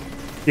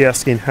 You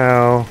asking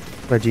how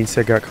Mezzying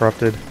said got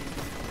corrupted?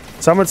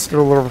 Some of it's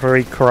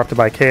deliberately corrupted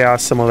by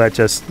chaos, some of that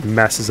just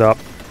messes up.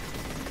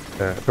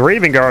 The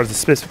Raven Guards is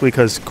specifically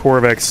because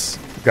Korvax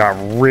got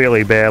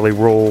really badly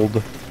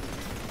rolled.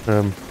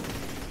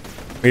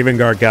 Raven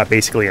Guard got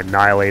basically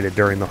annihilated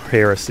during the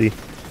heresy.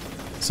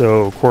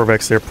 So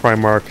Korvax, their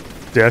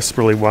Primarch,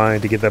 desperately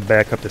wanted to get them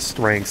back up to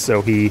strength,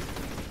 so he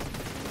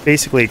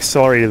basically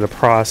accelerated the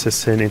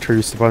process and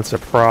introduced a bunch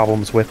of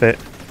problems with it.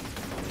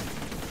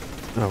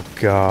 Oh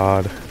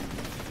god.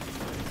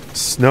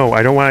 Snow,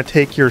 I don't want to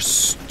take your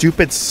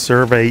stupid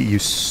survey, you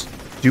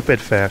stupid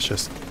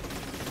fascist.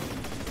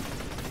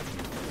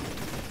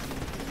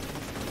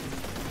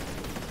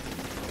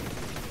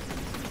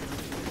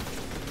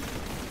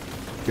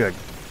 Good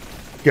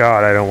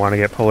god, I don't want to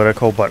get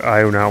political, but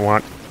I do not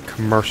want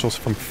commercials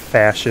from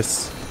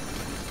fascists.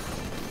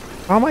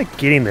 How am I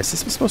getting this?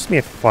 This was supposed to be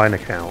a fun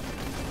account.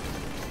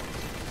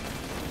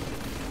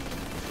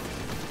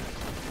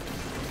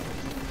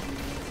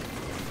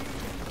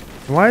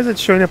 Why is it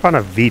showing up on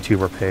a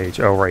VTuber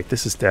page? Oh, right.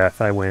 This is death.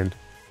 I win.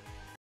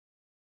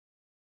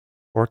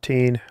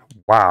 14.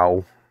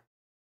 Wow.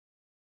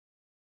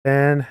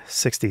 10.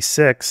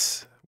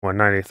 66.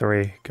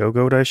 193.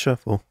 Go dice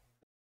shuffle.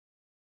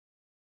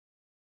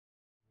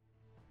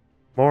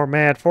 More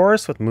Mad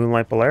Forest with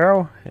Moonlight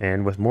Bolero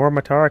and with more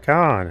Matara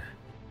Khan.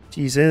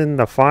 She's in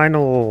the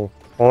final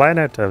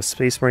planet of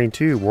Space Marine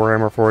 2,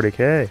 Warhammer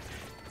 40k.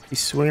 She's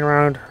swinging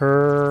around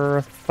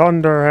her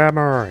Thunder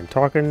Hammer and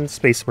talking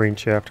Space Marine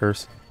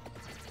chapters.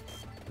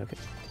 Okay.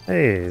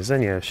 Hey,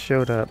 Xenia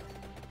showed up.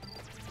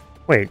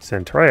 Wait,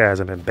 Centauria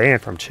hasn't been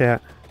banned from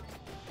chat.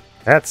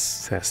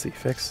 That's has to be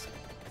fixed.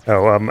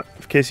 Oh, in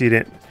case you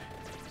didn't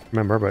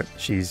remember, but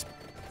she's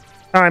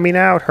timing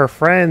out her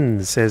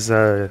friends as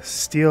a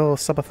Steel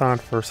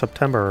Subathon for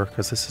September,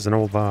 because this is an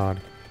old VOD.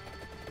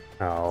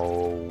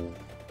 Oh,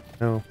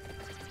 no.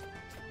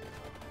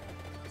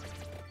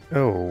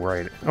 Oh,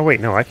 right. Oh,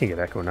 wait, no, I can get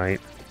Echo Knight.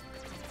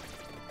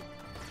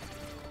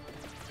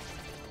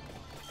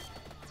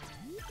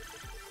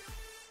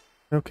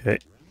 Okay.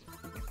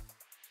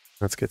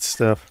 That's good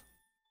stuff.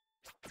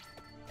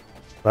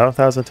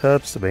 11,000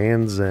 tubs, the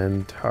bands,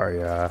 and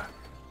Tarya.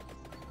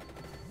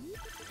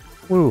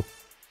 Woo.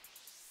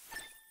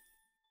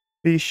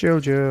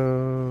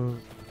 Shoujo.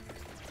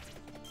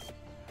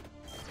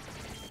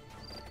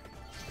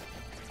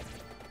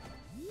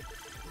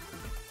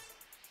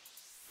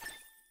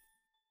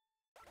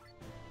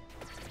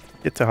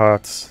 Get to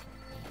Hots.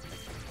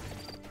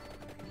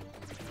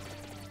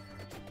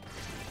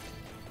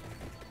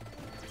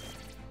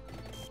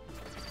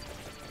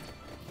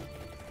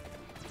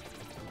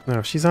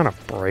 No, she's on a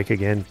break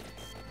again.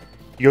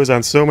 She goes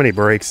on so many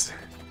breaks.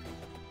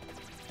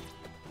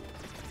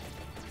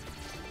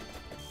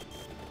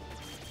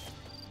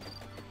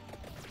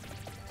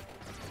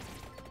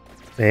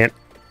 Man.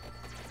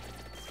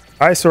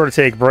 I sort of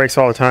take breaks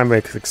all the time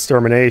with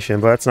extermination,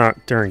 but that's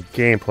not during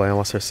gameplay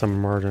unless there's some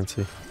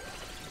emergency.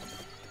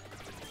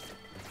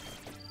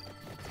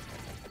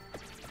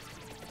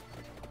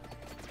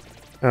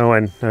 Oh,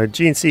 and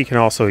GNC can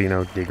also, you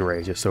know,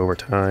 degrade just over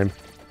time.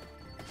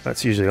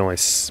 That's usually the only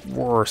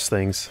worse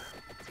things.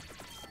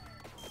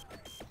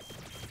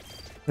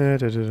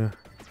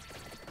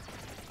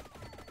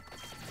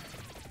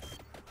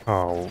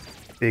 Oh,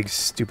 big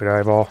stupid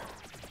eyeball.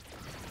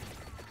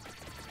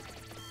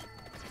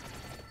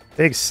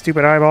 Big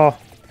stupid eyeball.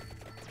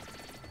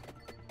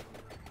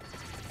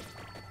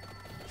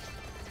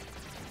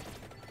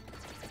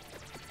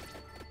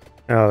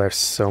 Oh, there's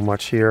so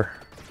much here.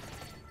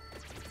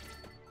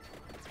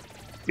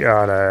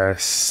 Gotta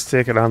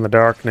stick it on the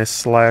darkness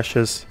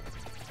slashes.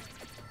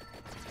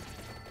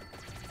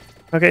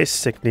 Okay,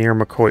 stick near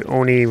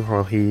McCoy-Oni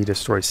while he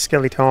destroys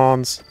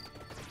skeletons.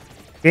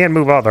 Can't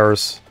move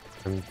others.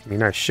 I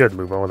mean, I should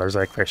move others.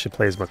 I should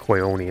play as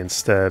McCoy-Oni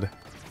instead.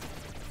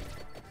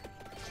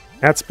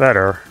 That's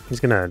better. He's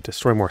gonna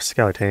destroy more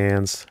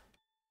skeletons.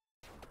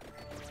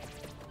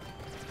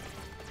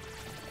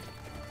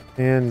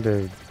 And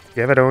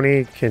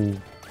Gav'Et-Oni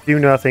can do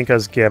nothing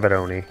because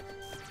Gav'Et-Oni.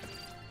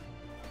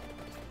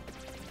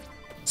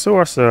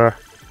 Sorcerer.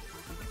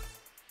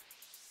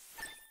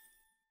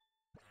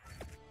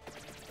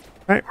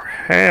 Right, we're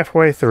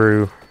halfway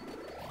through.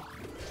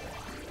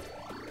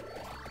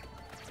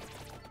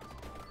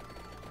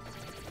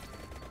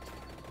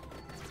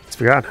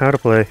 forgotten how to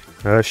play.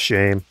 A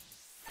shame.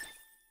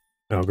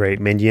 Oh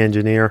great, Mindy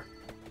Engineer.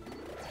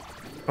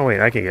 Oh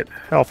wait, I can get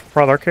health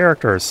for other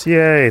characters.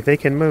 Yay, they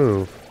can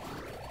move.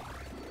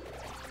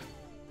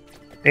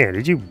 Man,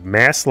 did you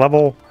mass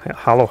level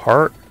Hollow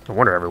Heart? No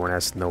wonder everyone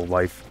has no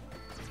life.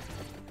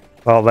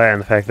 Well, that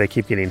and the fact they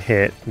keep getting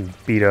hit and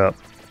beat up.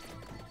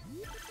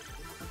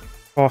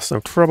 Boss, no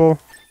trouble.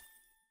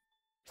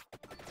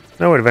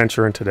 No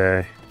adventuring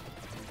today.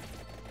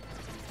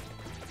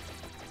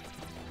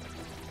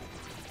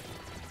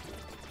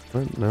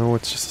 But no,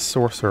 it's just a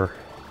sorcerer.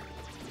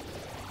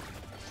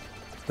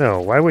 No,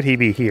 why would he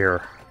be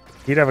here?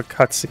 He'd have a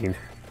cutscene.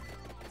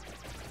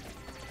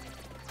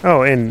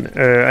 Oh, and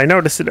I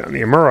noticed it on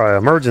the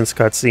emergence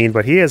cutscene,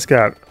 but he has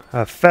got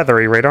a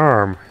feathery right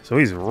arm, so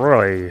he's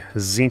really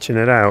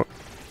zinching it out.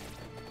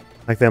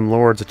 Like them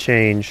Lords of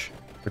Change,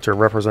 which are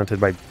represented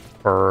by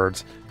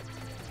birds.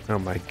 Oh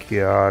my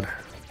god.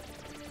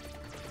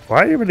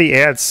 Why were the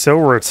ads so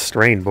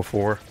restrained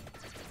before?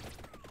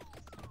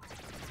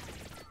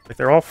 Like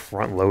they're all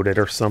front-loaded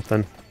or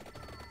something.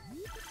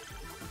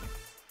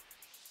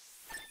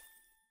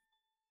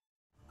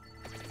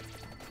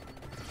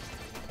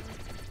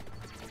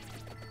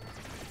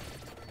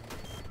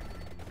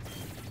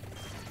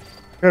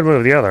 Could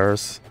move the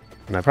others,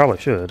 and I probably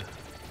should.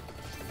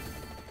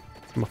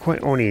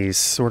 McCoy-Oni's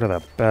sort of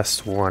the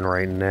best one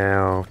right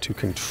now to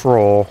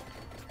control.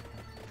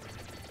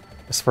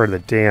 As for the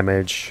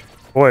damage,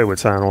 boy would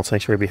Silent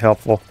Sanctuary be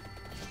helpful.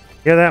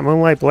 Hear that,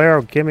 Moonlight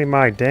Blair? Give me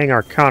my dang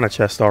Arcana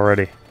chest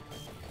already.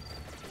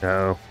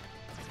 No.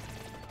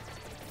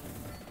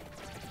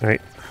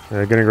 Alright,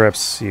 gonna grab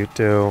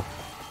Syuuto.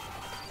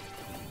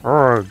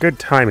 Oh, good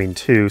timing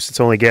too, since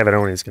only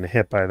Gav'Et-Oni is gonna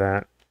hit by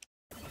that.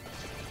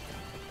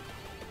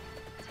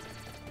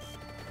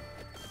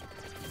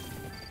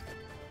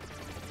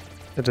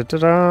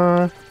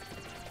 Da-da-da-da!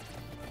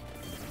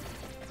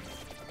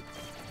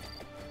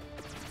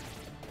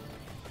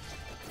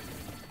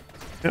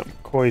 Yep,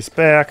 Koi's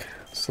back,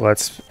 so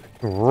let's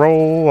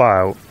roll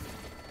out.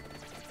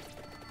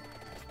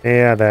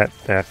 Yeah,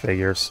 that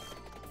figures.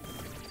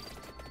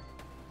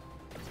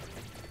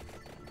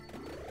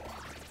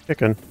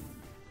 Chicken.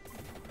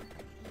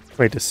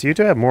 Wait, does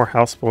Syuuto have more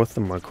health with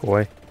than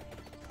McCoy?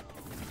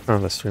 Oh,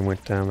 the stream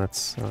went down,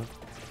 that's...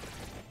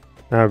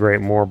 Oh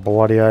great, more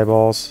bloody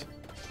eyeballs.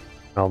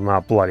 Well,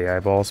 not bloody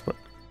eyeballs, but...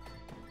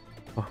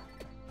 Oh.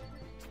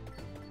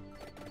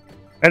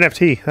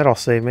 NFT, that'll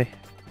save me.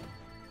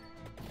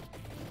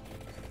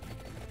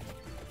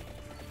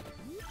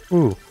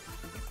 Ooh.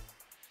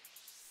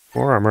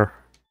 More armor.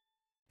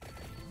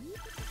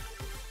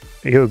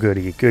 Oh,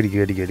 goody, goody,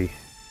 goody, goody.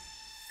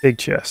 Big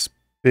chest,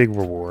 big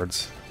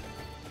rewards.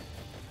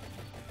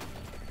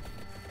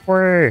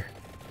 Hooray!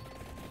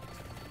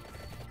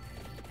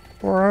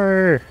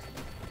 Hooray!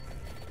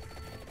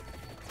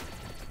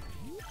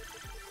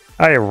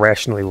 I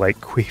irrationally like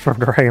Kui from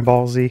Dragon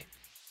Ball Z.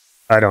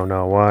 I don't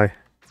know why.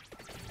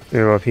 You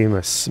know, if he's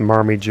a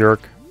smarmy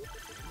jerk.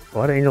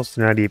 Blood Angels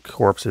do not eat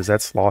corpses.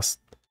 That's lost.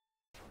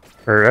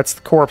 Or that's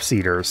the Corpse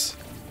Eaters.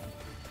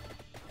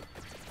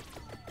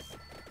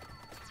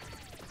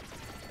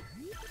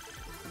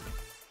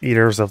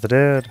 Eaters of the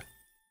dead.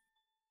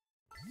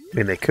 I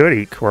mean, they could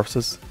eat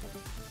corpses.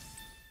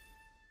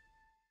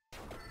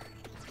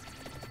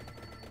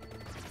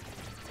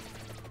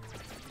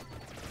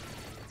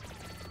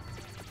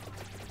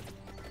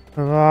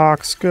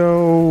 Ox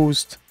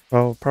ghost.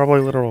 Well, probably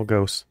literal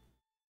ghost.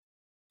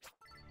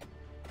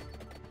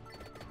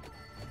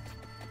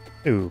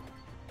 Ooh.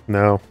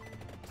 No.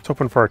 It's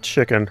hoping for a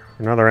chicken.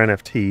 Another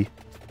NFT.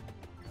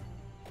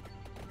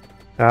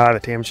 Ah, the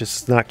damage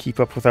does not keep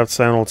up without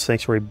Silent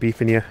Sanctuary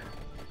beefing you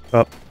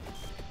up.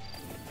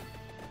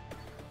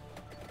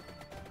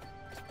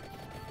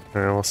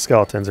 Well,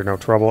 skeletons are no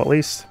trouble at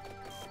least.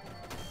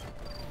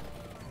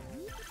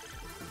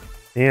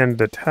 And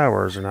the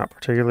towers are not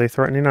particularly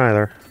threatening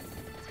either.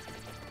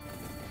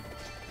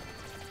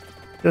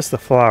 Just the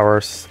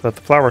flowers. But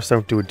the flowers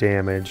don't do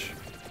damage.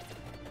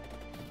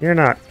 You're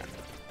not...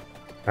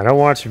 I don't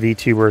watch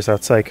VTubers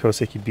outside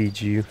Koseki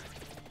Biju.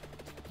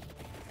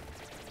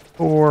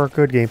 Or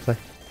good gameplay.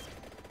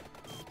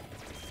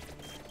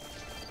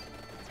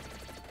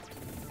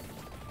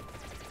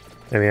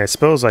 I mean, I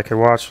suppose I could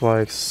watch,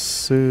 like,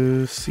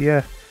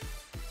 yeah,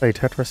 play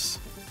Tetris.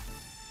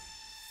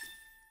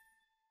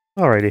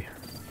 Alrighty.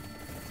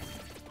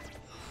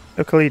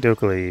 Dokali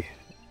dokali.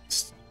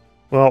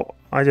 Well,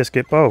 I just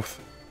get both.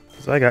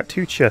 Because I got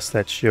two chests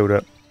that showed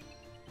up.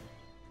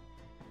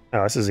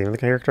 Oh, this isn't even the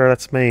character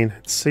that's main.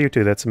 It's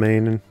Syuuto that's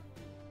main. And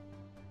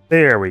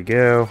there we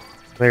go.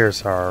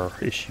 There's our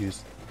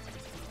issues.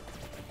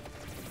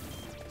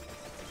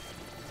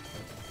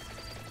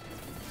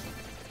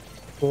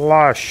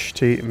 Flush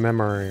to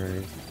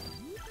memory.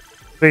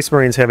 Space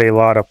Marines have a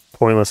lot of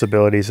pointless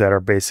abilities that are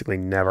basically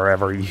never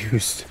ever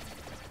used.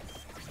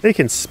 They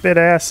can spit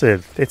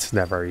acid. It's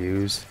never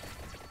used.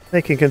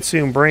 They can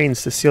consume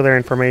brains to steal their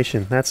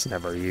information. That's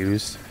never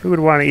used. Who would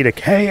want to eat a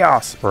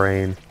chaos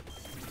brain?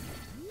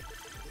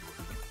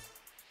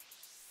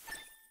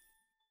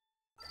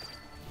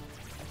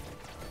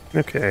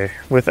 Okay,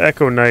 with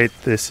Echo Knight,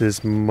 this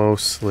is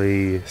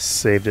mostly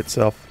saved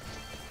itself.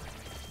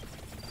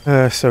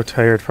 So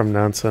tired from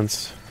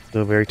nonsense.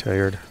 So very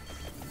tired.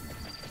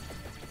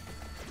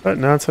 But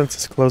nonsense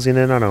is closing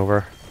in on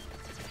over.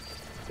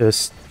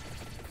 Just...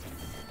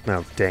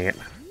 No, dang it.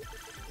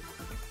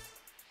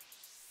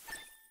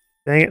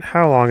 Dang it,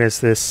 how long is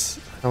this?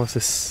 How is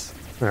this?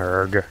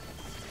 Merg.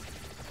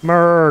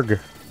 Merg!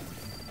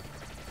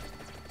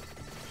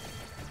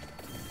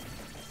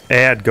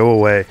 Ad, go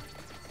away.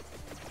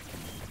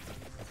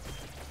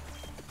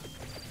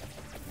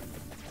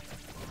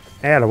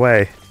 Ad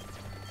away.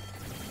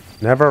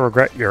 Never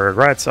regret your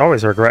regrets,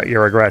 always regret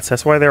your regrets.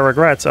 That's why they're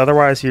regrets,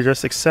 otherwise you're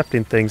just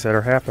accepting things that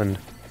are happened.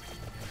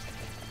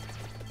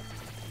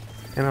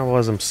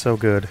 Cannibalism's so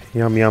good.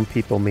 Yum yum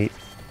people meat.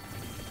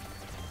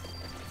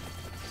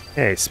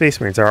 Hey,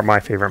 Space Marines aren't my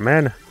favorite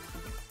men.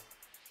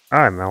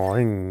 I'm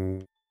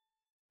Melling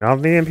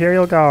of the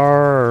Imperial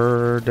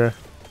Guard.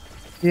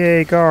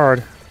 Yay,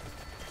 Guard.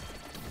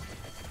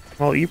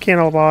 Well, you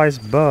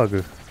cannibalize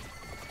Bug.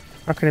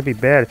 How can it be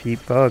bad if you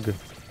eat Bug?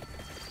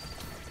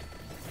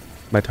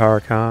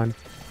 Matara Khan.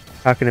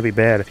 How can it be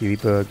bad if you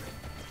eat Bug?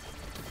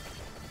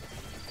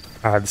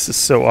 Ah, this is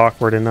so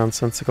awkward and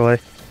nonsensical, eh?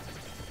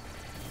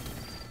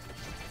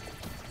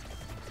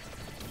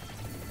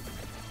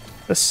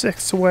 The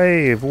 6th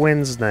wave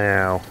wins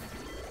now.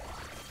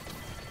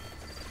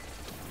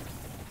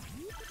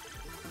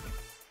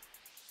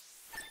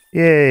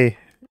 Yay!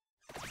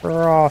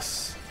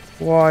 Cross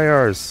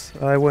wires.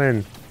 I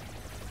win.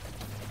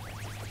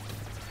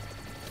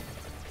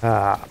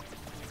 Ah.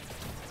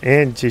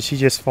 And did she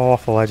just fall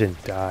off a ledge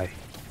and die?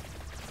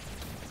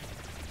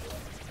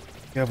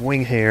 You have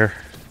wing hair.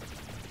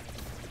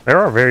 There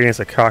are variants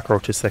of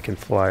cockroaches that can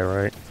fly,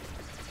 right?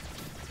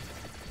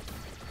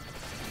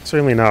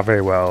 Certainly not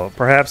very well.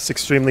 Perhaps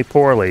extremely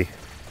poorly.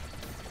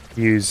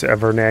 Use a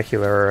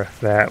vernacular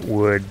that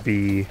would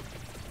be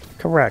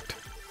correct.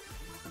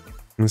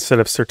 Instead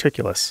of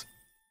certiculous.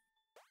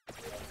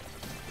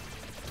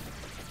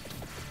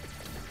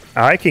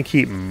 I can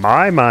keep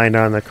my mind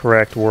on the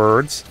correct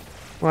words.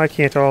 Why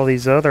can't all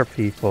these other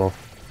people?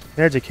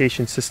 The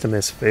education system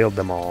has failed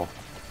them all.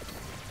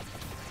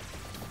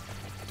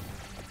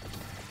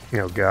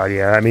 Oh god,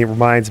 yeah. I mean, it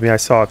reminds me, I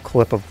saw a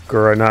clip of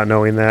Gura not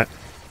knowing that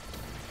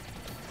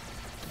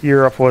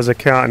Europe was a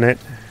continent.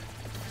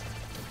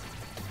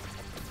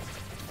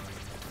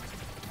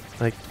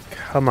 Like,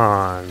 come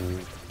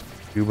on,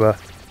 Cuba.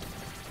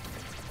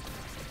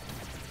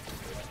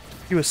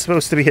 She was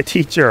supposed to be a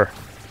teacher.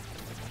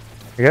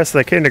 I guess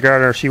the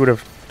kindergartner she would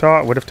have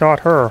taught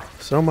her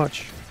so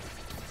much.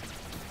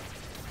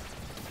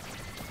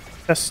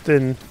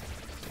 Justin.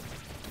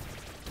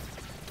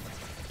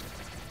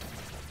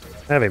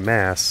 Have a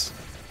mass.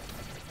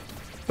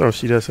 Oh,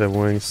 she does have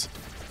wings.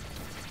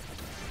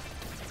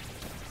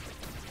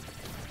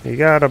 You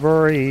gotta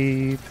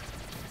breathe.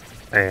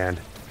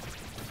 And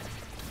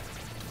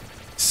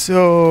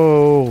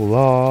so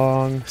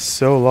long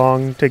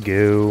to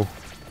go.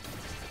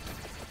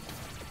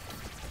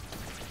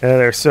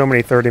 There's so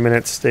many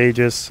 30-minute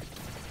stages.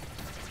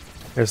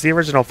 There's the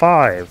original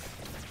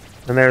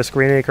 5. And there's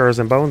Green Acres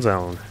and Bone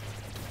Zone.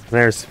 And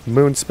there's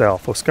Moonspell,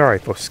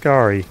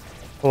 Foscari,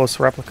 Polis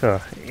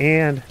Replica,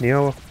 and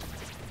Neo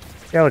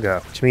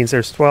Galaga, which means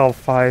there's 12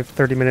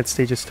 30-minute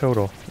stages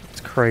total.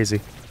 It's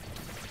crazy.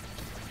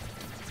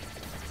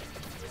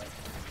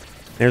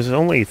 There's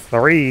only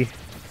 3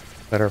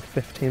 that are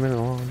 15-minute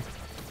long.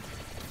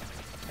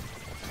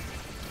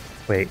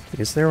 Wait,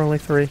 is there only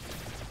 3?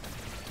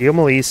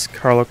 Melise,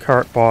 Carlo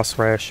Kart, Boss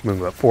Rush,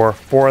 Moonwhip.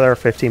 4 that are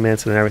 15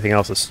 minutes, and then everything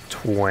else is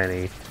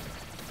 20.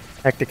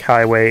 Hectic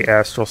Highway,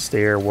 Astral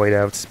Stair,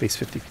 Whiteout, Space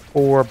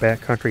 54,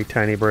 Backcountry,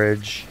 Tiny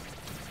Bridge,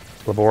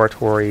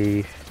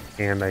 Laboratory,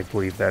 and I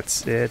believe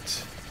that's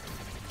it.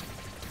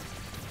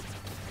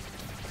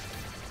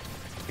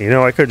 You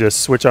know, I could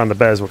just switch on the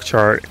BESWEC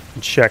chart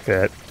and check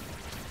that.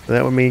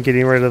 That would mean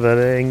getting rid of the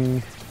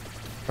thing.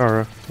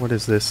 Or, what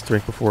is this?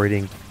 Drink before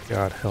eating.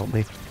 God help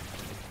me.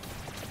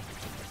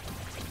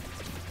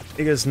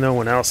 Because no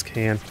one else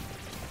can.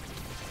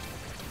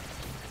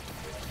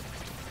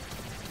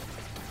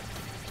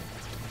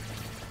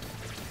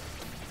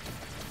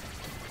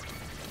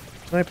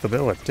 Snipe the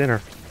bill at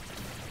dinner.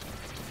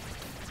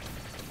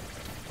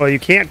 Well, you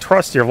can't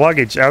trust your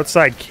luggage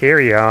outside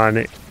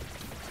carry-on.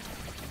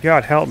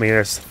 God help me,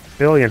 there's a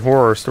billion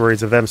horror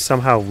stories of them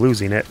somehow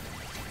losing it.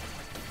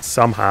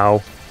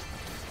 Somehow.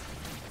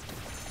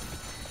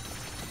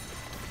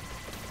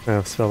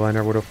 Oh,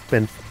 Spellbinder would have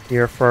been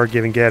here for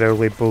giving Gato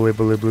bully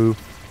blue.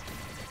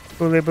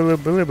 Bully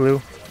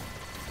blue.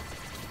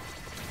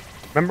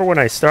 Remember when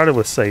I started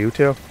with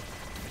Syuuto?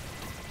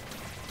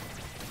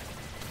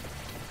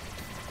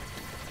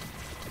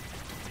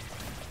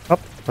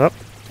 Up.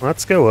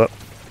 Let's go up.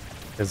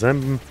 Because I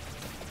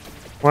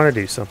want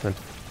to do something.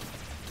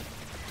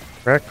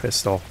 Crack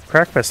pistol.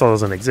 Crack pistol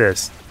doesn't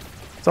exist.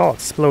 It's all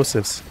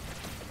explosives.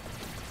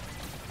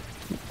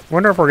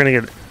 Wonder if we're gonna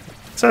get... It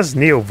says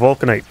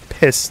Neo-Vulcanite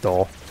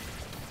pistol.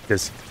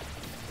 Is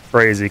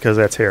crazy because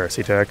that's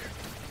heresy tech.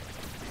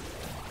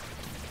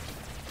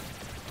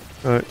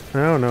 But I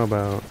don't know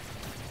about...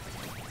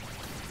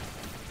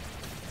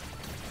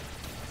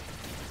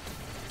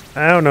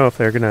 I don't know if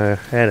they're gonna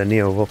add a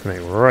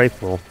Neo-Vulcanite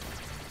rifle.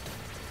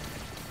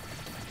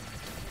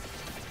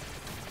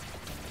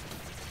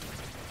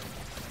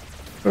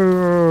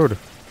 Food!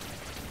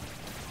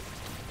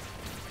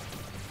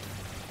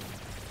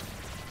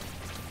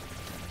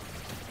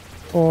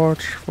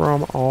 Torch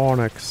from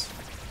Onyx.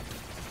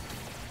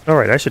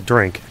 Alright, I should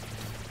drink.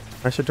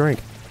 I should drink.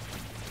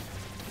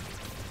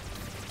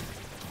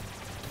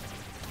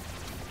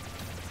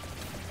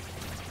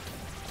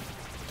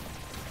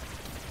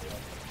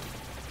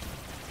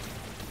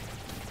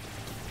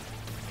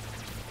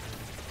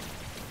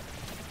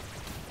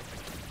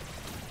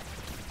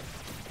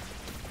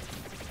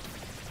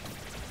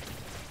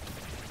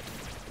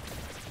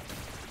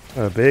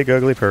 A big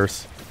ugly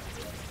purse.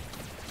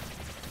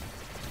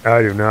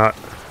 I do not.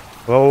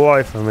 The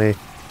life of me.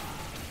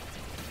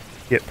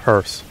 Get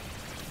purse.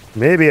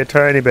 Maybe a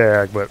tiny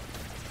bag, but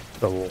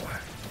the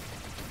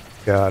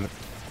God.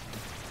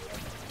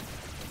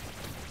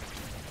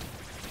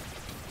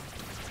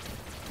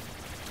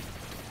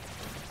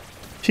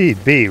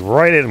 She'd be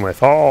right in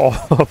with all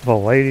of the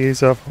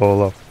ladies of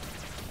Holo.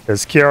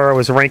 Because Kiara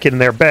was ranking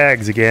their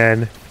bags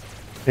again.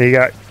 And you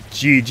got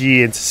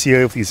Gigi and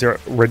Cecilia with these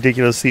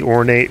ridiculously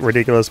ornate,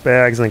 ridiculous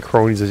bags, and then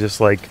Cronies is just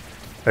like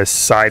a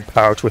side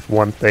pouch with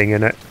one thing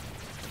in it.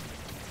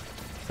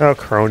 Oh,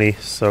 Crony,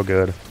 so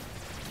good.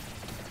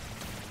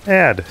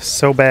 Bad,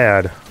 so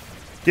bad.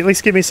 At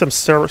least give me some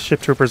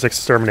Starship Troopers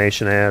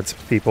extermination ads,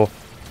 people.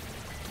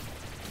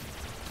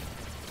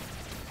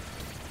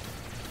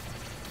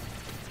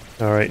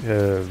 Alright,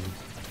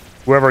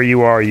 whoever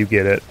you are, you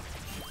get it.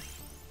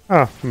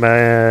 Oh,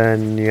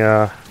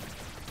 Menya...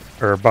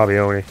 or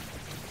Babi-Onna.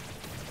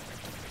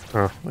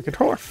 Oh, the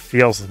controller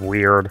feels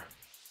weird.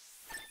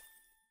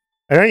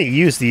 I don't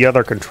use the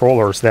other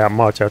controllers that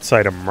much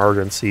outside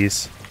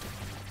emergencies.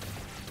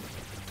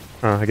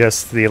 I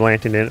guess the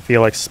Atlantean didn't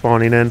feel like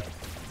spawning in.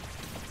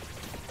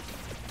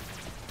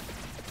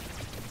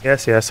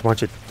 Yes, a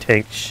bunch of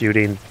tank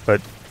shooting,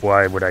 but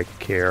why would I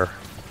care?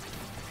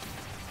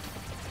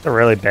 It's a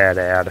really bad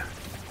ad.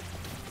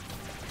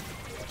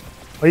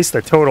 At least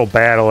the total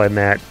battle in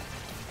that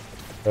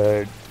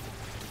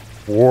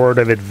Ward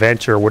of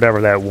Adventure,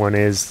 whatever that one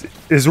is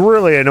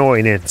really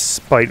annoying and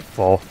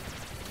spiteful.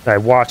 I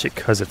watch it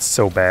because it's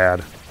so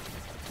bad. A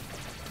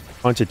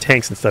bunch of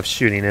tanks and stuff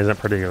shooting isn't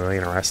particularly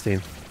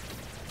interesting.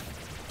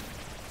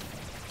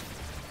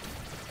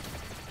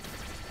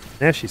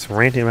 Yeah, she's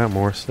ranting about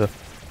more stuff.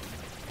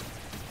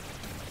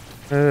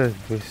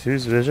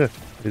 Who's Vision?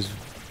 Is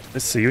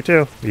this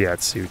Syuuto? Yeah,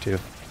 it's Syuuto.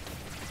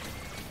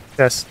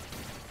 Yes.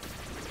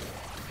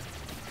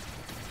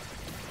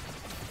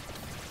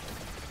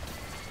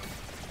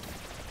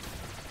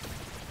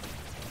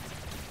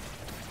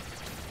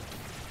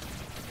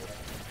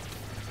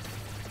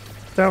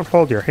 Don't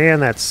hold your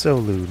hand, that's so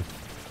lewd.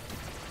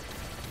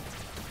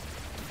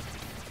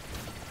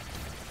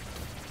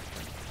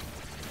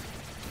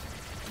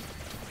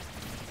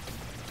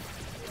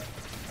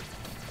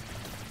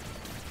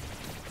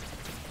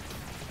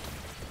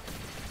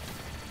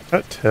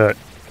 Tut tut.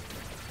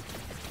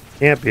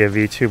 Can't be a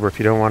VTuber if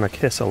you don't want to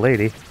kiss a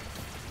lady.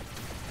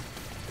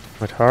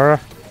 Matara?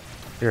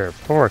 You're a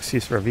poor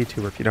excuse for a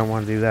VTuber if you don't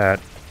want to do that.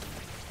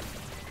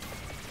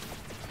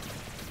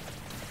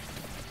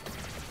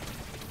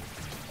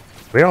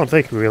 We don't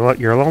think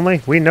you're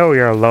lonely? We know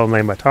you're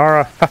lonely,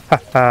 Matara. Ha ha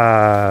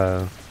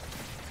ha.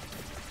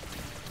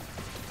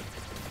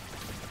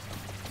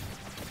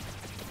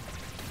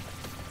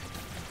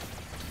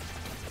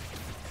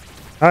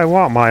 I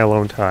want my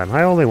alone time.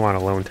 I only want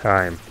alone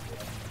time.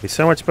 It'd be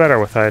so much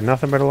better if I had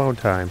nothing but alone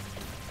time.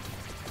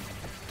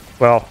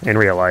 Well, in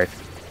real life.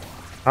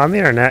 On the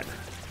internet.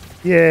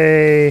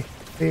 Yay!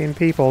 Being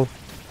people.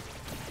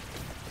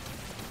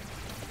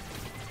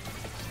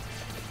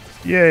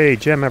 Yay!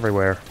 Gem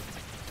everywhere.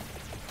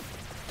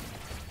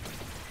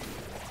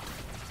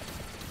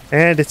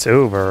 And it's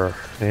over.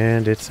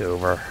 And it's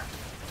over.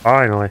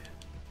 Finally.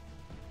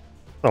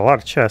 A lot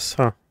of chests,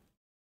 huh?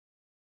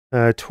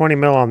 20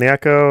 mil on the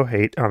Echo,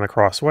 8 on the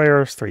cross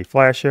wires, 3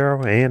 flash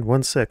arrow, and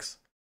 1 6.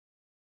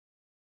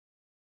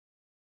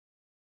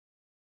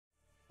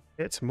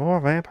 It's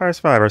more Vampire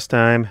Survivors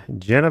time.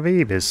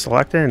 Je-Ne-Viv is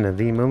selecting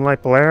the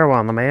Moonlight Bolero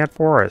on the Mad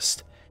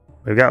Forest.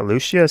 We've got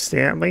Lucia,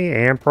 Stanley,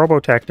 and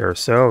Probotector,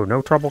 so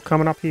no trouble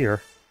coming up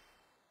here.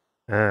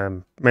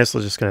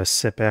 Mostly just going to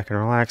sit back and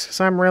relax because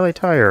I'm really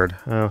tired.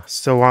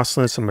 Still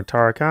watching some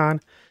Matara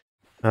Khan.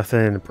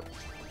 Nothing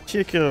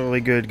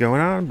particularly good going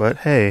on, but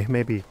hey,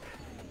 maybe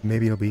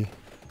it'll be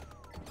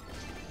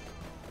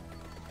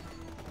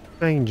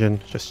changing.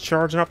 Just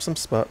charging up some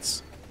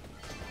spots.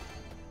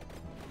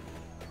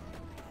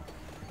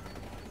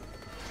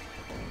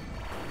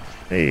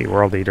 Hey,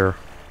 World Eater.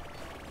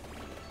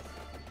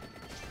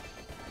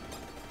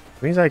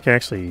 Means I can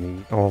actually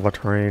eat all the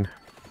terrain.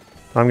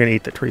 I'm gonna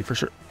eat the tree for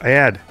sure.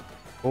 Ad.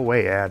 Go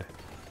away, ad.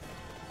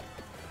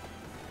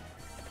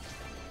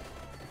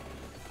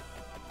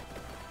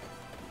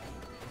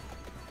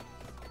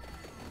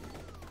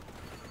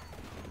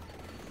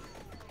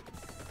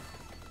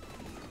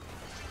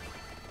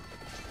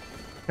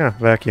 Yeah,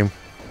 vacuum.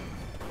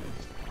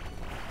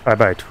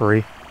 Bye-bye,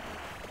 tree.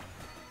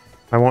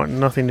 I want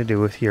nothing to do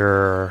with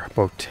your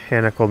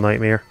botanical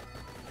nightmare.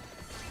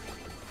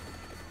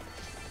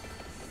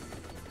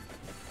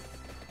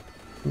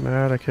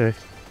 Medicae.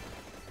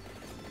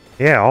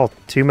 Yeah, all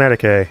 2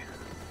 Medicae.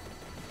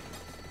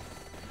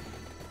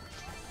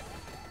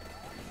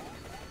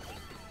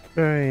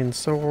 Bane,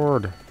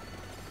 sword.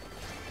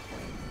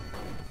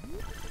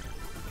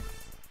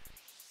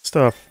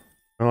 Stuff.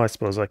 Well, I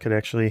suppose I could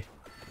actually...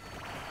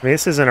 I mean,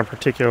 this isn't a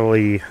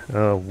particularly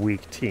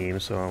weak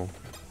team, so I'll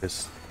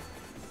just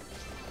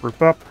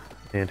group up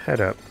and head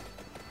up.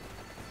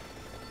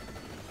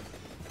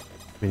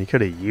 I mean, you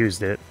could have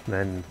used it,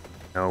 then,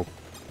 no.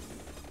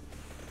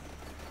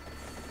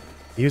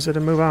 Use it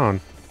and move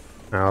on.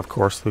 Now, of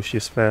course,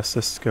 Lucia's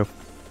fastest. Go.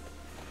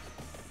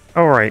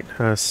 Alright,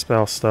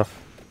 spell stuff.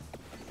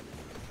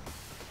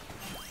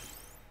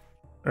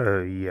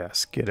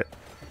 Yes, get it.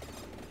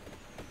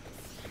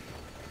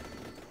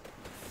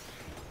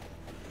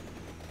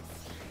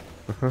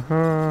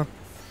 The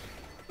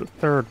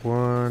third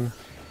one.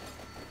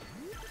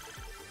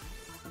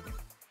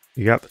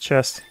 You got the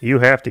chest? You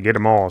have to get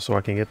them all so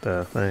I can get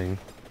the thing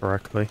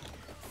correctly.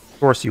 Of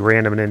course, you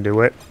random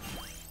into it.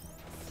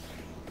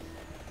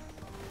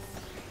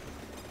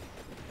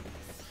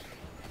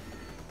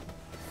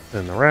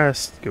 Then the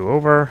rest, go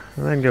over,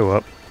 and then go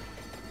up.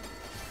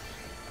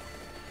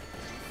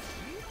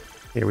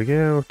 Here we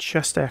go,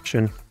 chest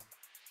action.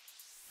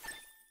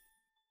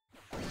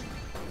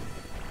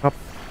 Up,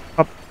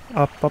 up,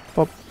 up, up,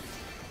 up.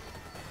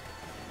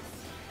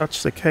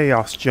 Touch the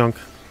chaos junk.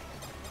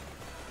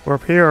 We're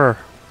up here.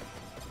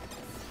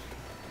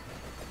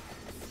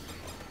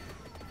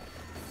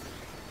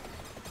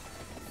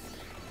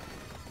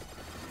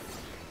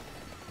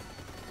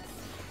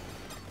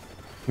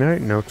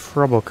 Alright, no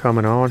trouble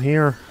coming on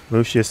here.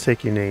 Lucia's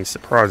taking a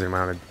surprising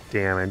amount of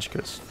damage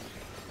because,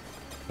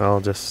 well,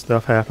 just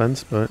stuff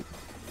happens, but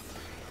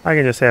I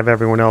can just have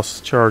everyone else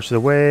charge the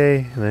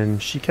way, and then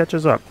she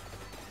catches up.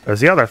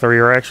 Because the other 3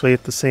 are actually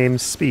at the same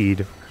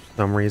speed for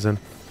some reason.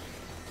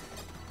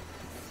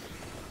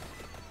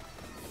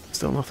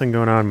 Still nothing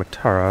going on with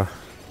Tara.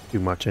 Too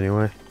much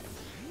anyway.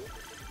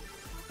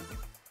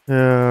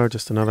 Oh,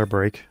 just another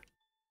break.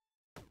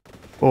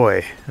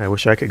 Boy, I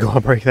wish I could go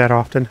on break that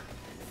often.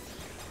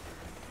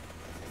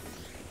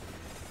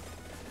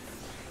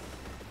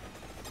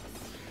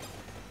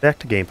 Back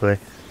to gameplay.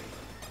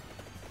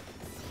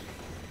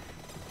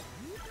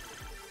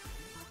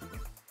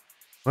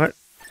 What?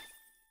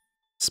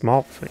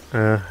 Small thing.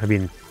 I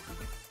mean,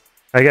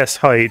 I guess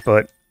height,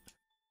 but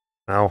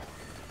no.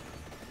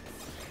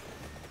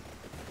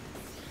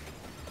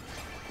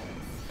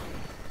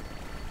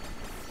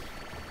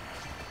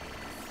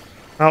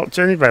 Well,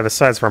 judging by the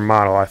size of her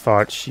model, I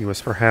thought she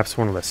was perhaps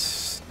one of the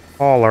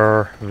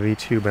smaller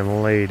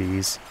VTubing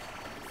ladies.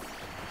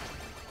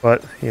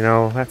 But, you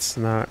know, that's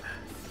not...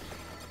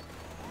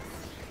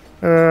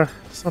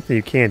 something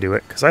you can do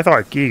it, because I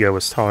thought Giga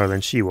was taller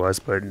than she was,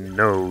 but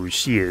no,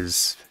 she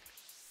is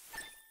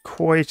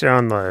quite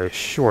on the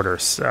shorter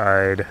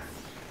side.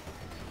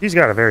 She's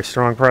got a very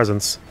strong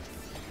presence.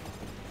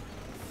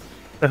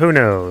 So who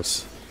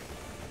knows?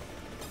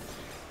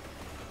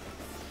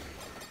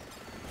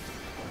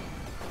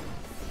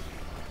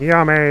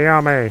 Yummy,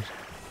 yummy!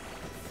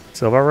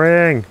 Silver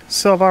ring!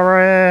 Silver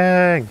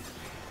ring!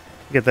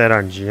 Get that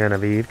on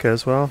Je-Ne-Viv,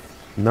 because, well,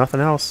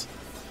 nothing else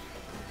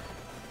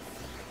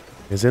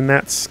is in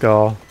that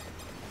skull.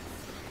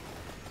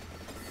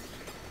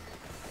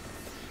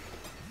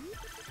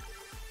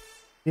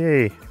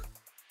 Yay.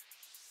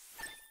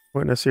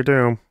 Witness your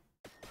doom.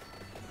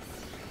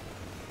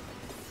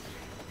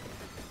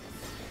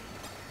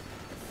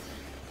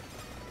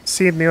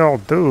 Seen the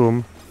old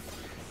Doom.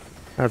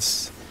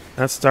 That's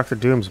Dr.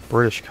 Doom's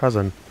British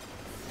cousin.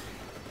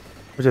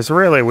 Which is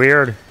really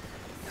weird,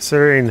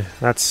 considering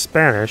that's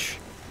Spanish,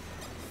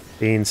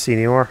 being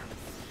senior.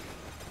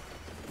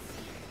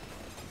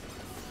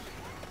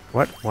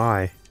 What?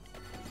 Why?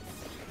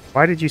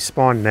 Why did you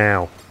spawn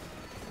now?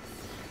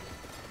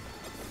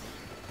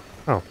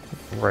 Oh,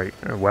 right.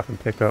 A weapon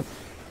pickup.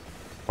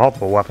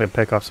 Multiple weapon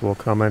pickups will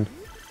come in.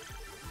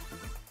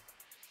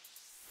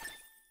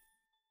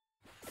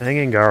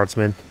 Hanging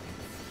guardsman.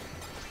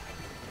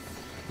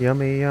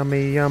 Yummy,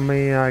 yummy,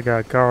 yummy. I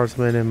got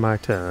guardsman in my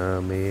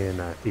tummy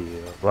and I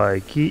feel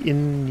like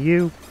eating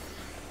you.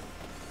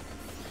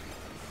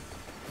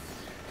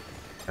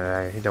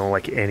 I don't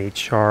like any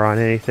char on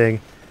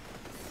anything.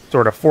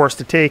 Sort of forced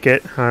to take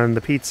it on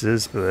the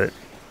pizzas, but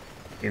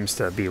seems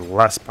to be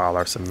less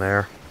bothersome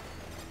there.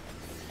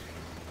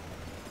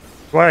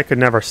 Why I could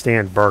never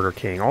stand Burger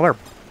King. All their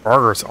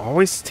burgers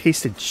always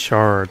tasted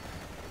charred.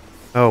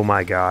 Oh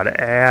my god,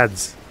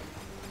 ads.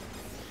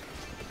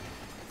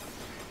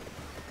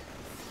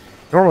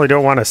 Normally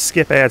don't want to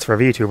skip ads for a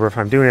VTuber. If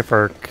I'm doing it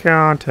for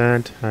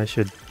content, I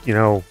should, you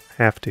know,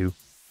 have to.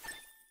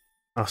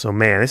 Also,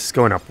 man, this is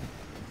going up.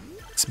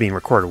 It's being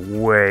recorded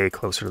way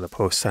closer to the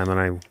post time than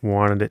I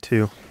wanted it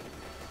to.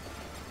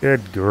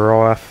 Good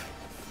girl.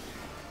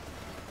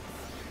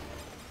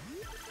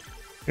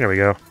 There we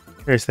go.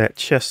 There's that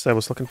chest I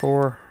was looking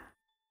for.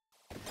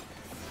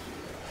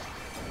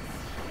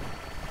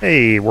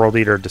 Hey, World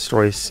Eater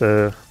destroys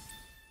Stalker,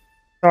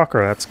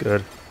 that's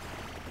good.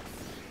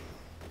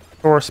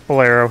 Of course,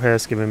 Bolero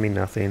has given me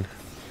nothing.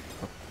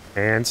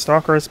 And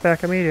Stalker is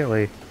back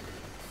immediately.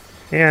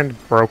 And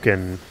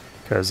broken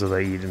because of the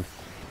Eden.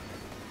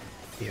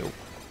 Ew.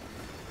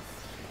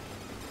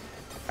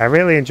 I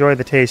really enjoyed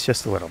the taste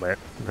just a little bit.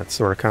 That's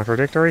sort of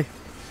contradictory.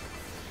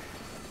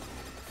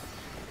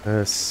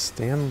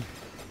 Stan...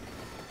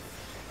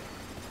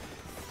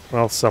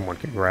 Well, someone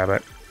can grab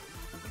it.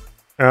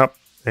 Oh,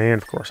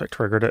 and of course I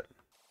triggered it.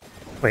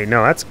 Wait,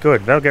 no, that's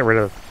good. That'll get rid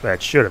of...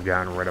 That should have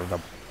gotten rid of the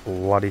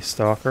bloody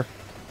Stalker.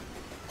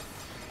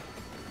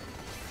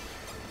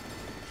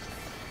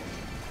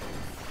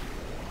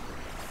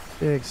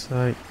 Big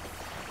sight.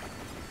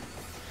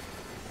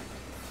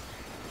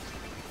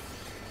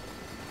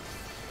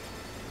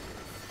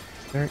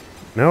 There.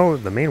 No,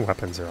 the main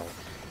weapons are all...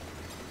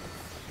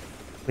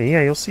 I mean,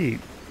 yeah, you'll see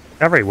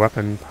every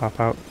weapon pop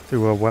out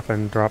through a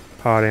weapon drop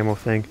pod ammo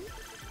thing.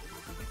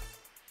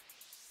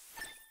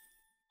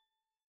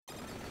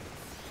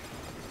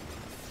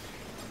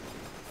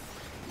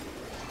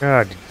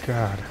 God.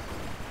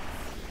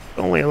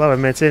 Only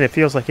 11 minutes in, it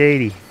feels like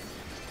 80.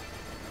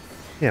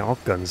 Yeah, all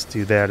guns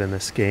do that in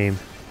this game.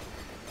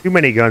 Too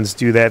many guns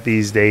do that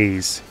these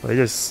days. They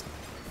just...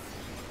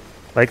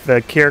 Like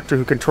the character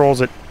who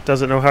controls it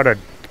doesn't know how to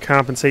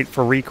compensate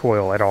for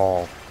recoil at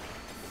all.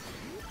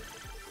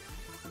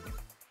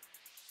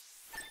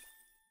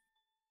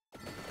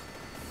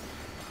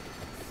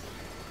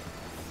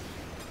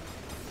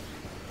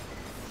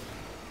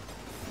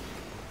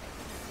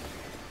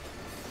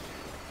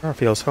 It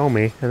feels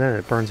homey, and then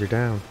it burns you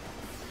down.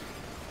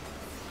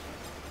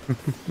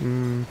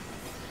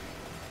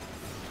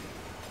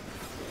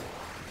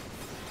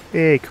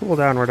 Hey,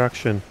 cooldown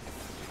reduction.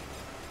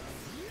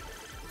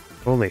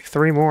 Only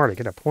 3 more to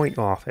get a point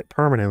off it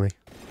permanently.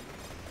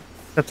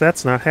 Except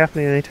that's not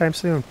happening anytime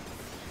soon.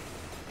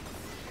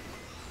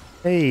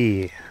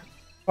 Hey,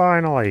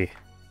 finally.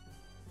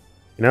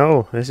 You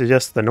know, this is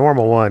just the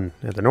normal one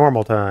at the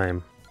normal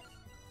time.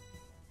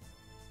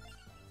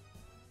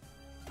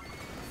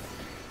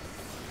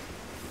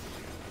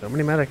 So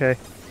many Medicaid.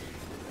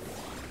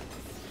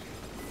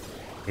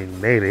 I mean,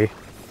 maybe.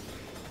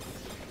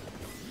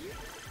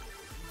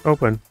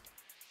 Open.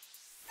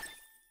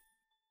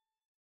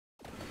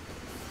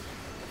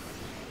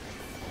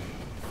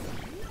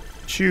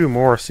 Chew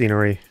more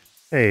scenery.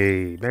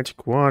 Hey,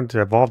 magic wand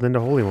evolved into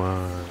holy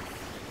wand.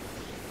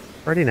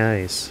 Pretty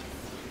nice.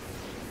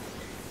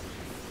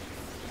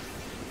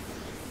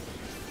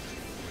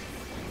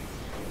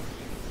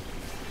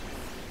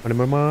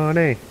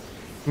 Money.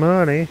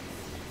 Money.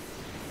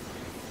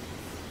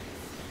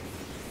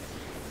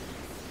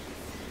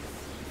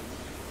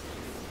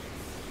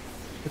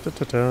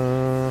 Let's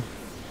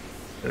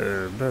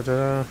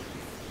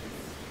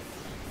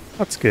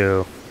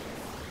go.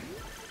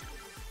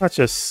 Let's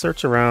just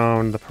search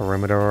around the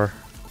perimeter.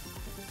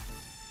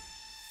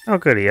 Oh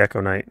goody, Echo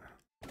Knight.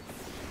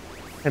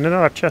 And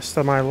another chest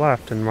on my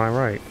left and my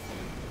right.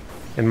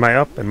 And my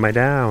up and my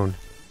down.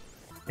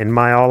 And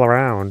my all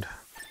around.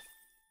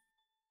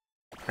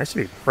 I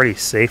should be pretty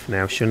safe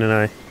now, shouldn't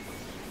I?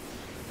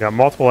 Got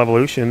multiple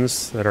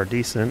evolutions that are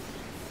decent.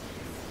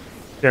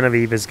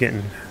 Je-Ne-Viv is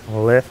getting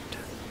ripped.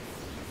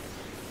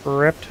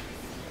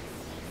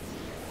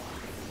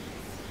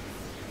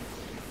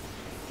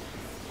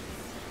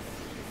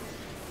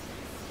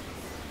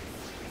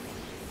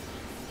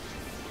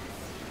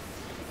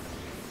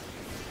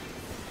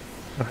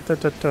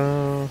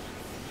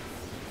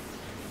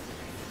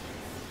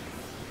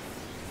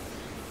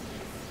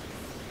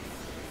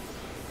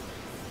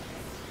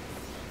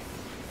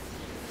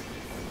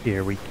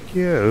 Here we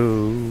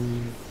go.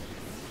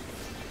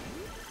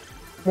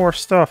 More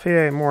stuff,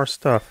 yay, more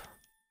stuff.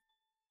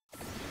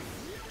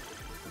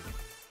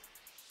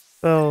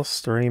 Spell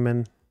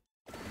streaming.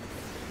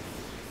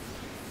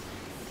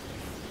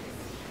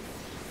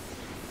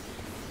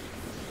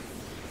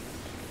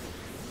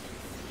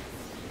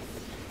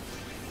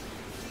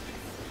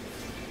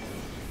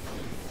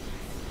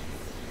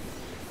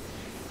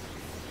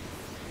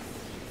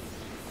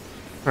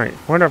 Alright,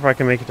 wonder if I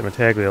can make it to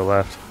Metaglio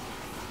left.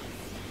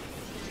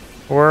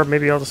 Or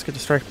maybe I'll just get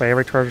distracted by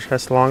every treasure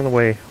chest along the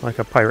way, like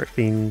a pirate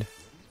fiend.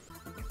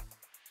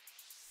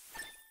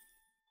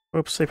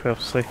 Oopsie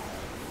poopsie.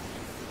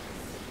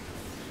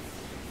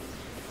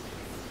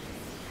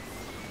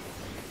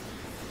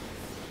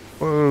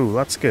 Whoa,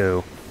 let's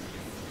go.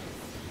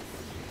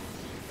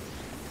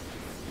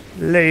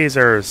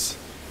 Lasers!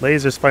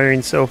 Lasers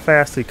firing so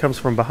fast he comes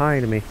from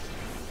behind me.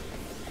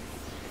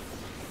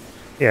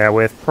 Yeah,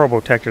 with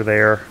Probotector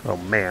there. Oh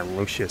man,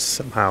 Lucia's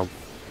somehow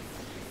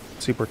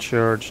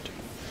supercharged.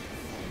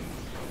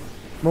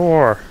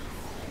 More!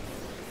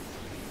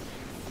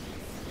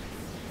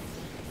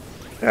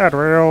 God,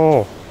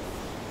 real!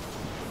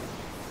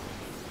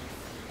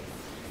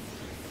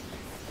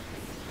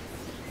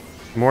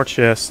 More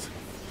chest.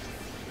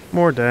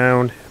 More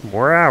down.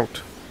 More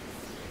out.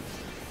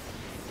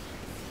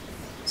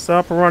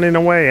 Stop running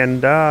away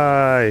and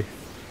die.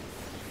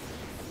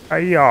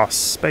 Adios,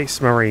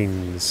 Space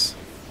Marines.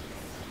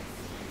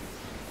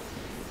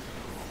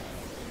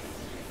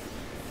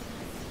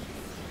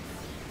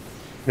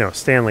 No,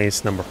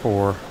 Stanley's number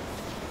 4.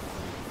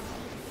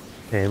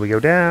 And we go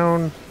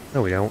down.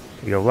 No, we don't.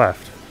 We go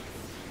left.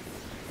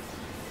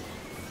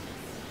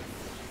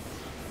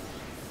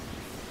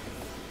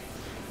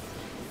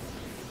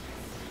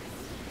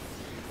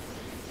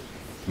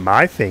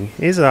 My thing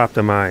is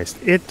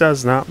optimized. It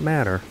does not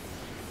matter.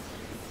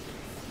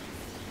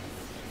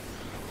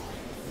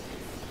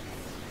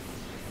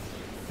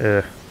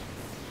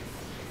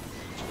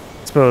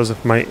 Suppose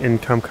if my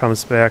income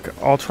comes back,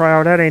 I'll try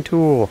out editing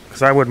tool,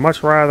 because I would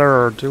much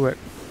rather do it.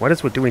 What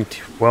is with doing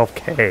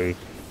 12K?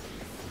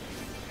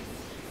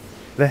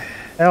 The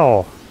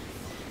hell?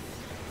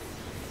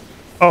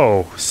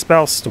 Oh,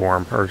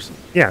 Spellstorm. Or,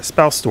 yeah,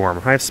 Spellstorm.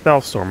 I have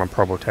Spellstorm on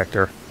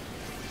Probotector.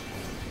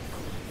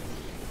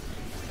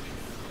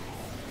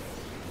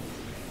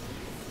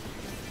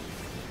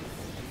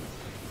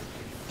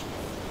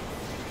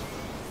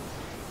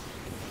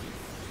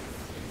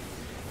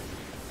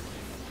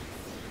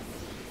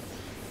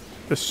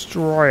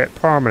 Destroy it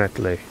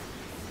permanently.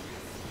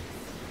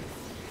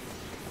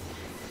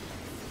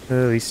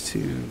 These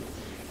two.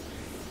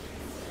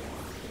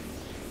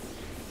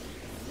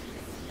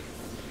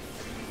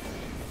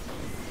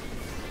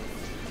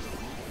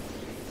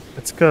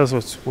 It's because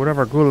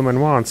whatever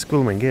Guilliman wants,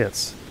 Guilliman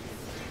gets.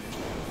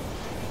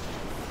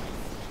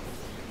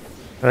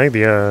 I think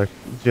the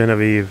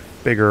Je-Ne-Viv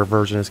bigger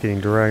version is getting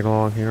dragged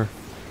along here.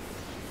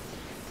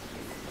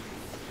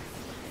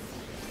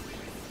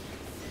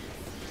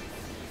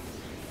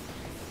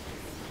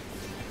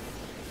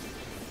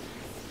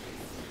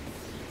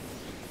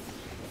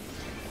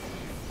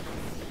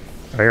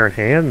 Iron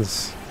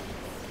Hands?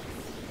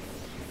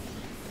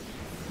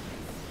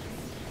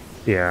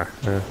 Yeah.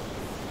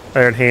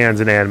 Iron Hands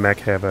and AdMech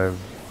have a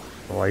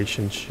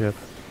relationship.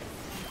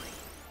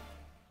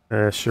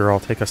 Sure, I'll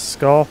take a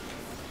skull.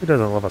 Who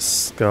doesn't love a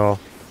skull?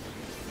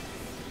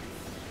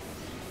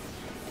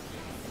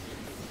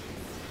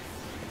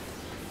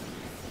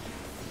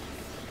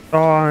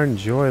 Oh,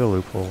 enjoy the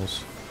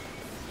loopholes.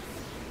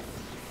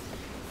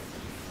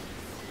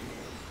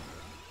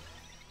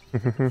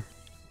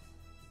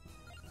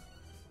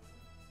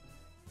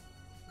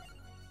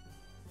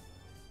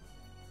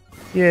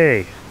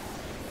 Yay!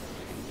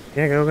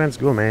 Yeah, go against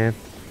Ghoul Man.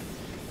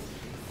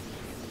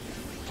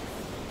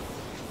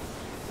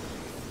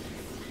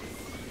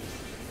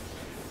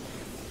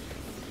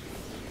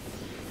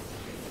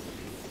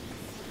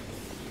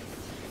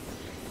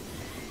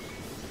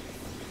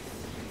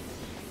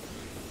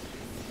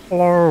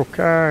 Hello,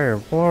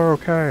 cave! Hello,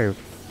 cave!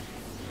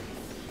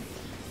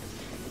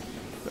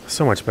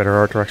 So much better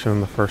art direction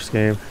than the first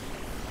game.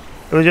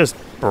 It was just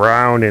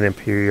brown and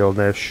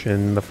imperial-ish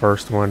in the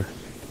first one.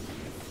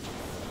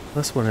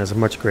 This one has a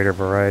much greater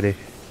variety.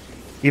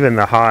 Even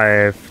the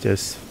hive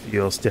just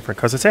feels different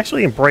because it's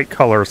actually in bright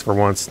colors for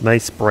once.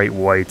 Nice bright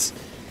whites.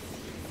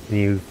 And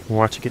you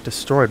watch it get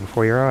destroyed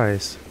before your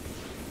eyes.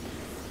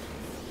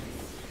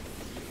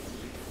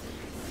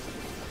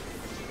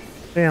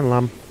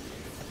 Banlum.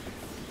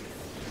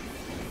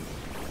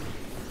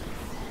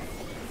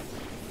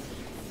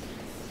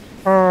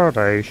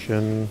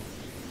 Predation.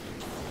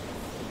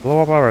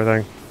 Blow up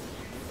everything.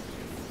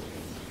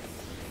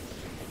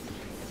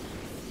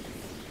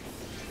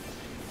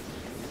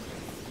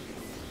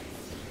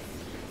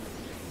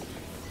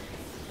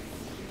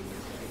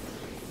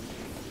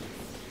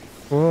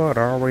 What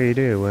are we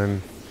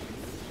doing?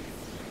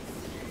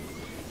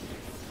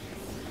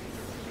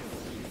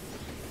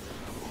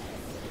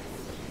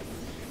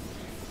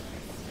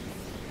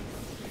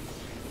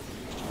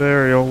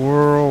 Burial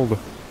world.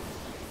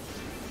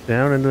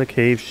 Down into the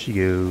cave she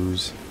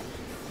goes.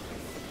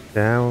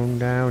 Down,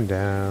 down,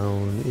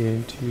 down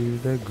into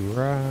the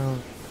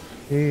ground.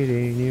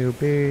 Beating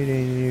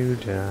you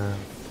down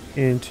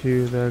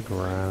into the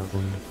ground.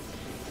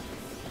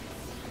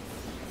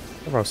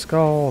 There are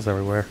skulls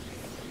everywhere.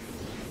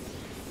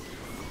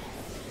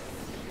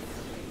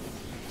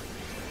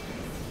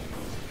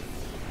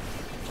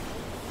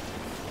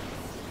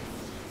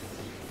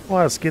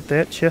 Let's get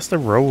that chest a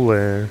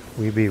rolling.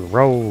 We be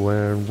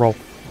rolling, roll,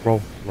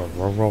 roll, roll,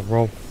 roll, roll,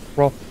 roll,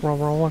 roll, roll,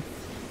 rolling.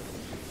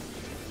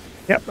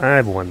 Yep,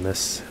 I've won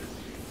this.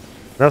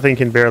 Nothing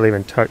can barely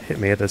even hit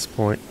me at this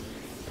point.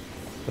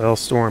 Well,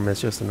 Storm is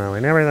just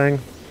annoying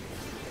everything.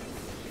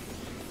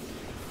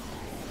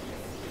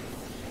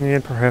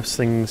 And perhaps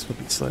things would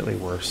be slightly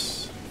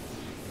worse.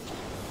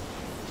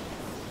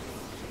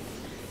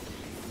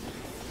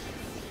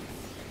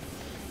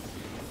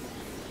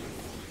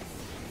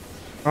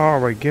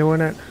 Are we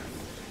doing it?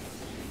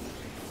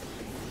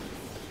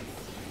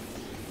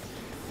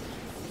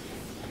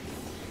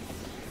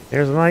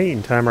 There's my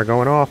eating timer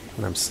going off,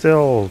 and I'm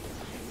still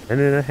a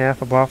minute and a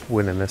half above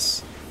winning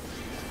this.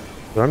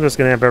 So I'm just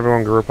gonna have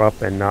everyone group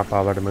up and not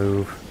bother to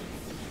move.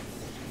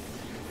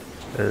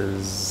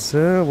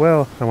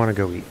 Well, I want to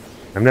go eat.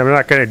 I'm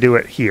not gonna do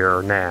it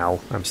here now.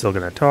 I'm still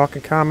gonna talk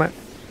and comment.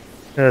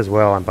 As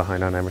well, I'm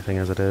behind on everything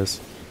as it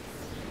is.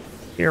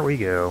 Here we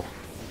go.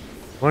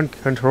 One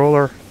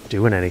controller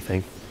doing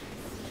anything.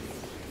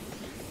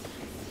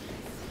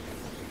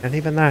 And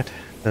even that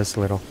does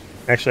little.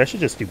 Actually, I should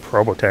just do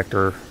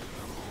Probotector,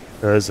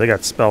 because they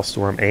got Spell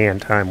Storm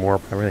and Time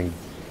Warp. Everything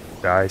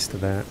dies to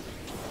that.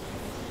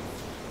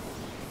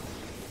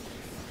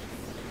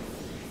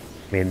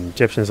 I mean,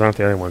 Egyptians aren't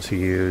the only ones who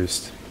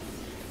used.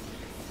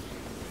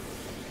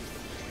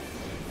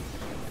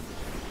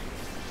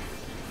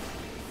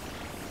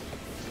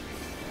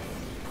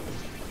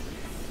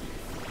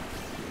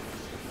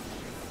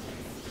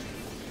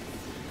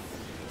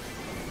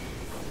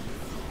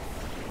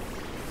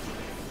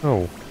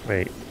 Oh,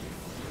 wait.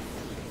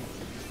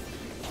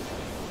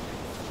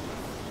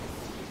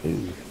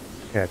 Ooh.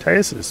 Yeah,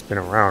 Titus has been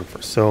around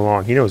for so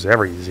long. He knows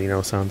every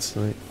Xeno sounds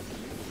like.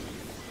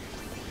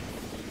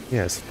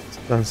 Yes,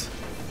 sounds.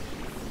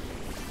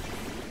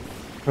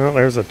 Well,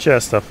 there's a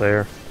chest up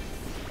there.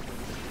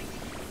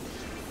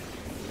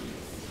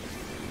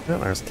 Well,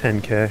 there's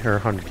 10k or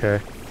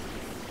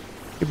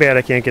 100k. Too bad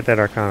I can't get that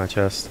Arcana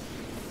chest.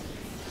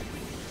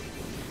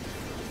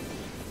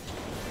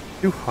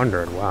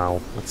 200, wow.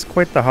 That's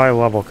quite the high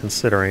level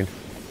considering.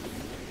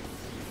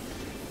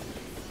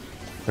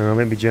 I don't know,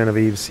 maybe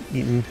Je-Ne-Viv's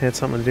eating had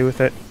something to do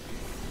with it.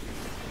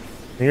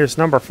 Here's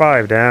number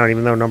 5 down,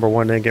 even though number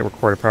 1 didn't get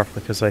recorded properly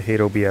because I hate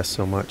OBS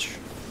so much.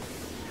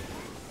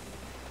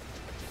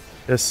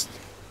 Just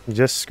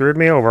screwed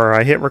me over.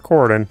 I hit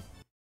recording.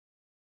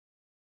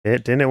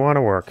 It didn't want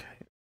to work.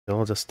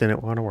 Still just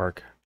didn't want to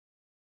work.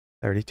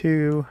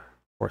 32,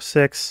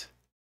 46,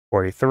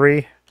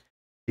 43.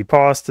 She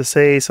paused to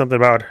say something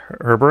about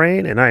her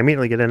brain, and I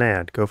immediately get an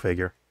ad. Go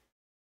figure.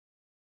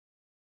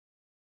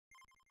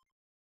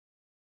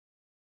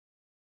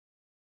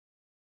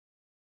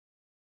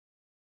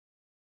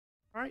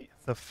 Alright,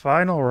 the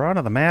final run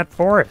of the Mad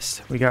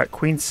Forest. We got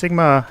Queen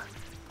Sigma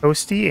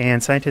Toasty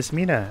and Scientist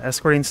Mina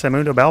escorting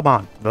Simondo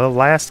Belmont, the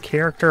last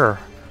character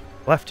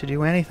left to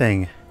do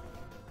anything.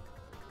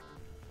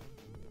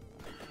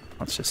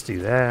 Let's just do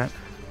that,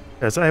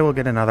 because I will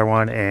get another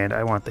one, and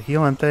I want the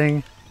healing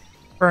thing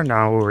for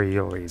no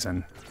real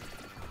reason.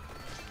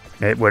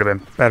 It would have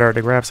been better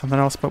to grab something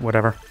else, but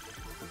whatever.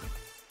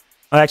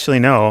 Actually,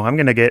 no, I'm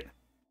going to get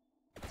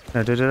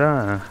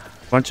a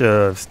bunch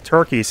of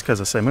turkeys because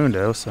of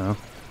Simondo, so...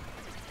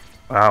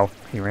 Wow,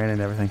 he ran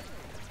into everything.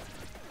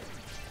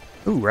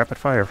 Ooh, rapid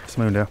fire for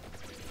Simondo.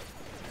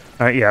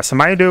 Alright, yeah,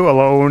 Simondo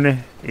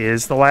alone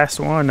is the last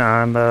one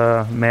on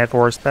the Mad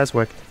Forest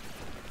BESWEC.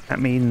 That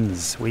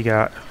means we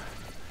got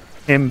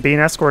him being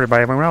escorted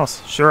by everyone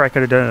else. Sure, I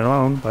could have done it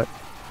alone, but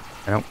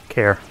I don't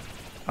care.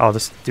 I'll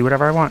just do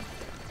whatever I want,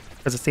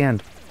 because it's the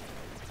end.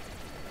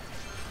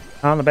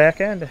 On the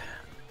back end,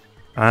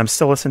 I'm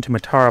still listening to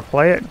Matara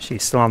play it.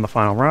 She's still on the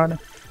final run.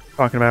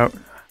 Talking about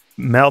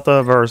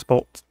Melta versus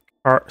Bolt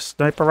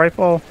Sniper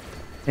Rifle,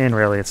 and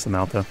really it's the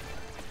Melta.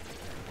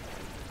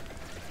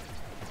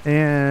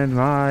 And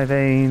my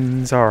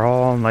veins are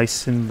all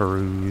nice and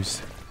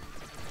bruised.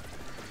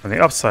 On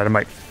the upside, I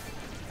might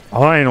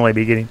finally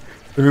be getting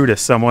through to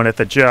someone at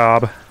the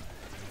job.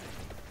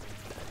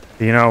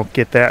 You know,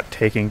 get that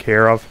taken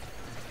care of.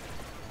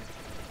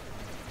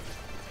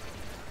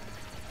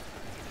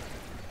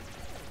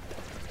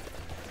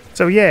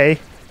 So yay.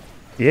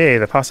 Yay,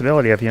 the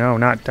possibility of, you know,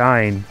 not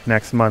dying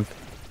next month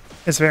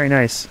is very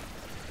nice.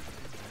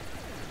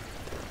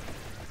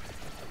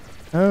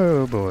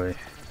 Oh boy.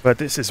 But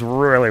this is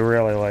really,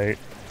 really late.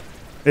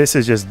 This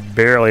is just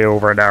barely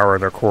over an hour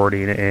of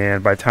recording,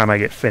 and by the time I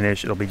get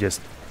finished, it'll be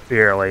just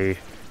barely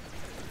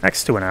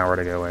next to an hour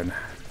to go in.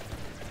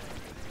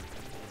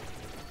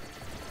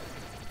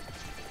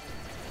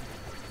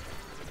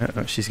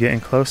 Uh-oh, she's getting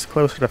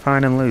closer to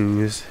find and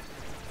lose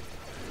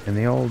in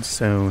the old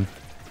zone.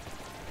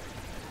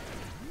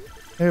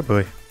 Oh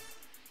boy.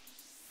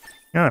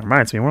 Oh, that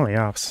reminds me, one of the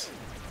ops.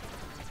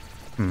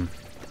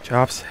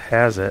 Chops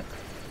has it.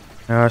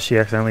 Oh, she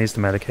accidentally used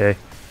the Medicaid.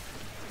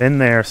 Been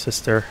there,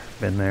 sister.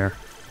 Been there.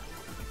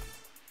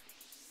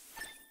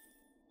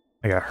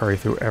 I gotta hurry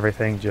through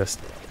everything, just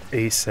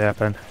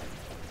ASAPing.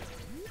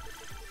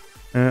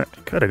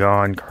 Could have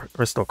gone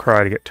Crystal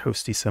Cry to get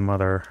Toasty some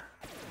other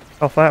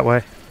health that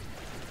way.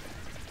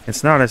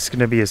 It's not as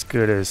gonna be as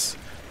good as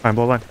Fine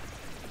Bowline.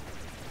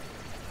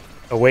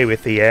 Away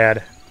with the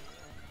ad.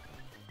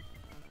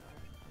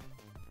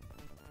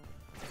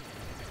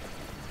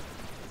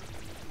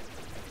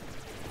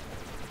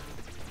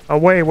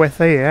 Away with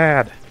the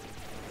ad.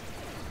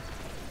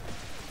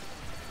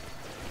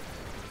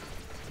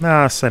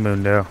 Ah,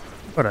 Simondo.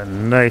 What a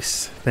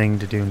nice thing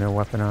to do, no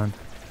weapon on.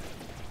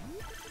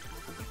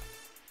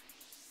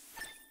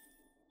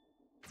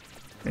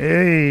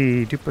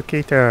 Hey,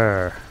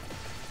 duplicator.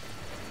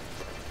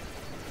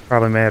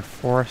 Probably Mad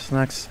Forest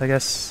next, I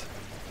guess.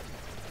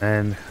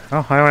 And,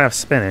 oh, I don't have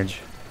spinach.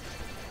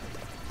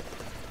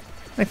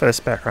 I think for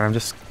this background, I'm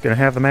just gonna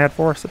have the Mad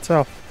Forest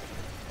itself.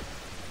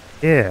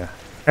 Yeah.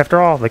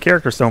 After all, the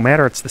characters don't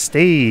matter, it's the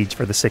stage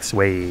for the 6th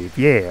wave.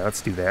 Yeah,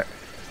 let's do that.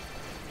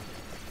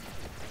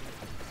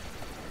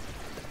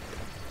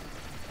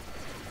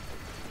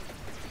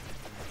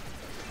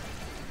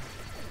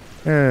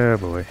 Oh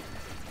boy.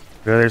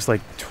 So there's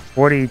like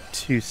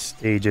 22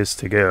 stages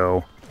to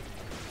go.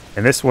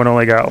 And this one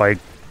only got like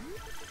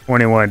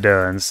 21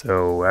 done,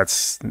 so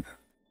that's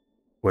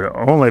would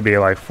only be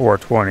like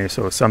 420,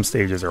 so some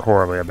stages are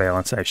horribly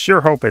imbalanced. I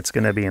sure hope it's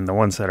going to be in the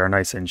ones that are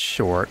nice and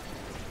short.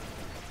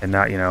 And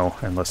not, you know,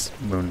 endless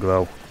moon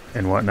glow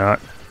and whatnot.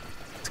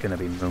 It's going to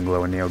be moon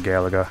glow and Neo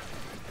Galaga.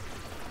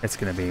 It's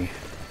going to be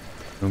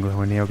moon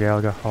glow and Neo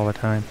Galaga all the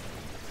time.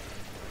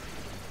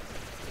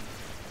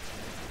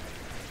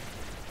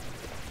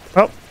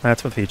 Oh,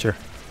 that's what feature.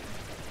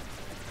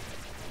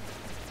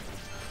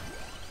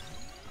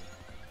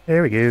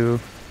 There we go.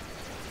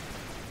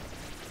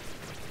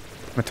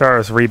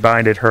 Mataro's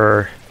rebinded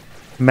her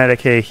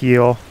Medicaid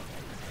heal.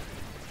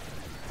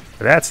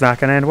 But that's not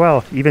going to end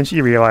well. Even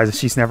she realizes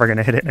she's never going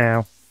to hit it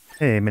now.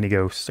 Hey, mini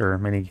ghost or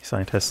mini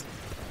scientist.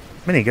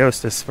 Mini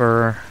ghost is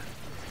for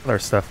other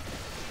stuff.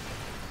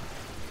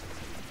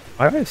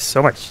 Why do I have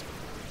so much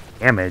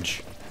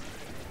damage?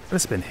 What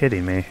has been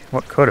hitting me?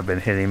 What could have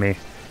been hitting me?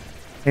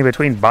 Maybe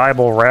between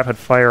Bible, rapid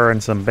fire,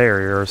 and some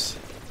barriers.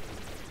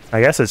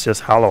 I guess it's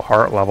just hollow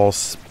heart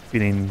levels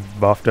getting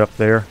buffed up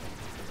there.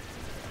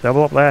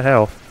 Double up that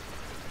health.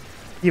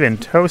 Even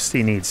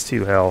Toasty needs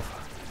 2 health.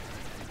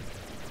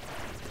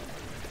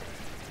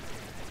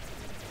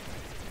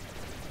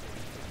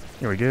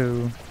 Here we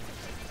go.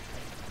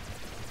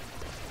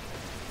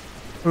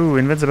 Ooh,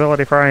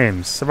 invincibility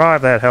frames.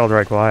 Survive that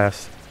Helldrake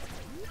blast.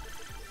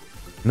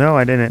 No,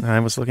 I didn't. I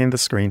was looking at the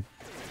screen.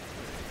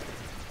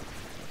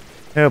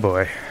 Oh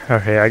boy.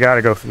 Okay, I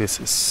gotta go through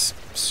this as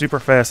super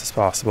fast as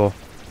possible.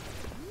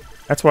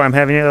 That's why I'm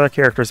having the other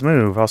characters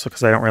move. Also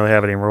because I don't really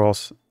have any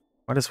rules.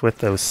 What is with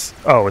those?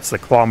 Oh, it's the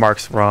claw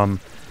marks from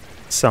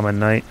Summon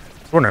Night.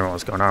 I was wondering what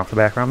was going on with the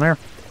background there.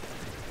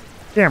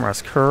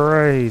 Camera's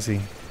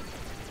crazy.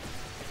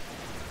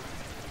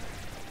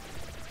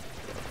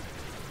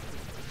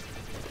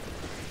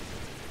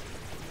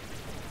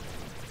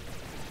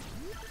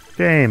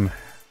 Game.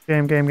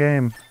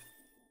 Game.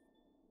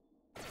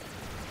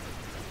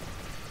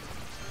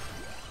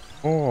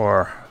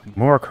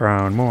 More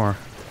crown, more.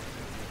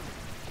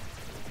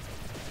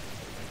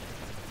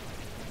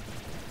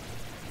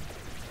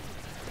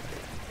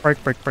 Break.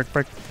 Break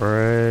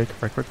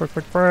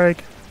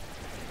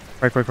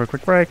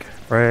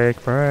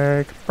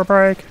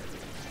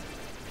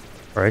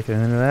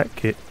into that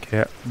Kit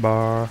Kat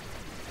bar.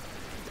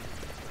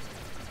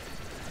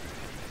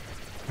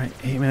 Right,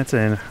 8 minutes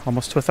in,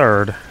 almost to a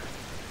third.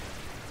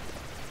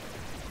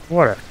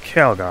 What a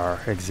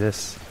Kelgar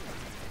exists.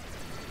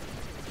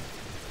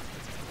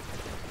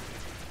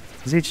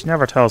 Zeech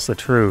never tells the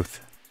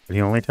truth, but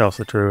he only tells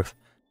the truth.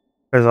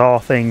 Because all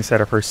things that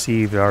are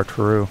perceived are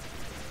true.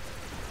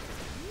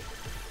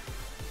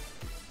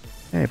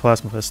 Hey,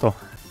 plasma pistol.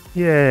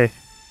 Yay.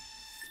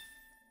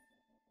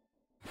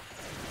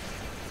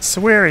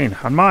 Swearing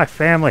on my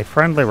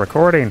family-friendly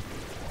recording.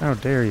 How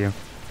dare you.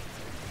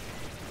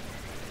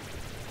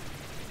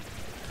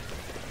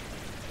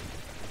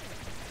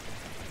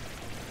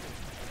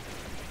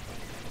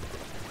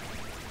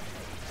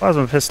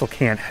 Plasma pistol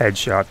can't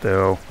headshot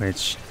though,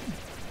 which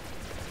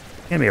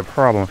can be a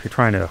problem if you're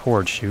trying to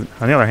horde shoot.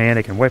 On the other hand,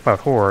 it can wipe out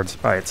hordes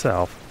by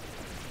itself.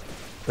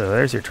 So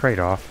there's your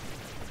trade-off.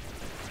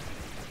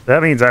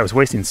 That means I was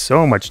wasting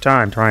so much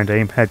time trying to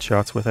aim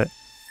headshots with it.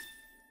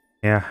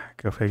 Yeah,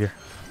 go figure.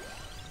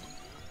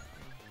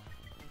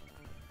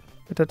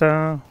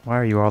 Da-da-da. Why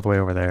are you all the way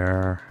over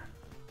there?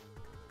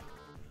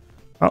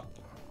 Oh,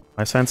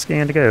 my sense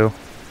scan to go.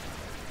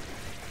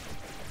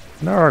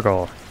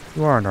 Nurgle.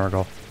 You are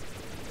Nurgle.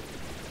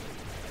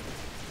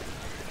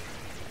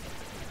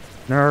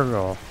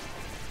 Nurgle.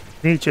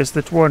 Nietzsche is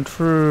the one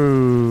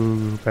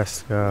true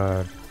best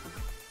god.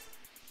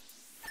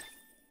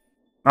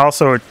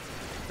 Also,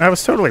 I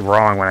was totally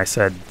wrong when I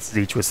said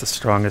Zeech was the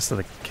strongest of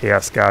the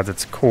Chaos Gods.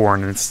 It's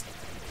Khorne, and it's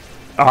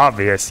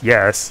obvious,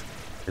 yes.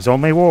 There's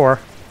only war.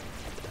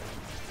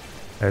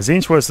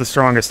 Zeech was the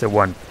strongest at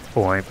one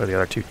point, but the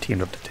other two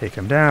teamed up to take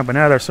him down, but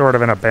now they're sort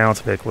of in a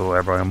balance of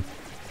equilibrium.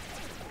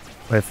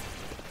 With...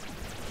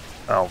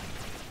 oh.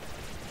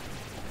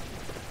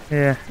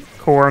 Yeah,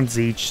 Khorne,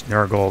 Zeech,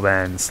 Nurgle,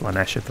 then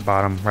Slaanesh at the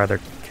bottom rather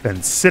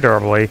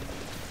considerably.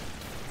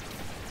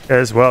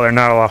 As well, there's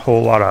not a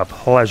whole lot of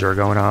pleasure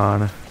going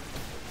on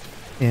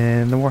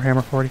in the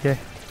Warhammer 40k.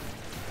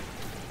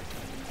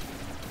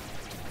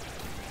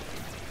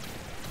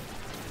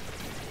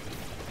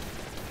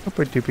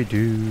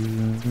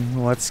 Doopy-doopy-doo.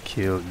 Let's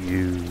kill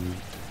you.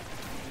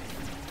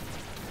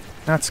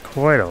 That's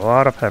quite a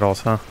lot of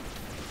petals, huh?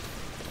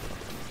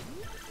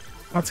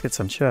 Let's get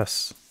some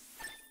chests.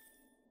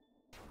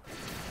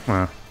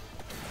 Well.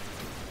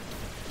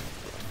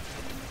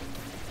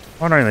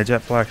 Wondering the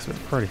jet black's been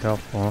pretty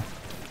helpful.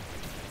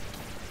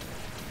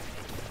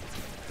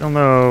 Still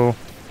no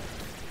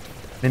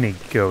mini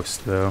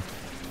ghost though.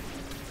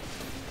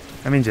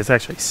 That means it's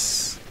actually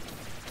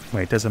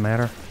wait, doesn't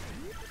matter.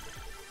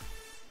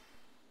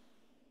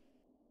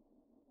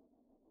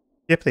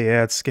 Skip the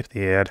ad, skip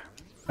the ad.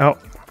 Oh,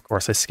 of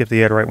course I skipped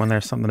the ad right when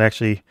there's something that I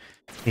actually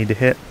need to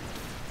hit.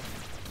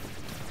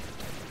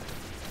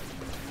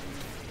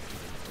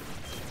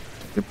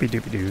 Doopy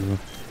doopy doo.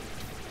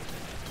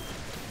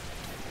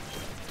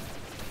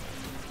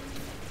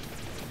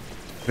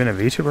 Been a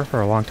VTuber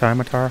for a long time,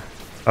 Atara?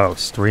 Oh,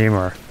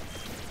 streamer.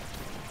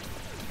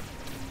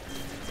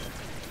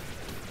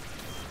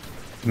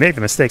 You made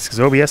the mistakes because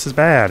OBS is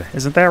bad.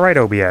 Isn't that right,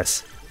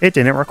 OBS? It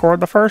didn't record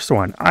the first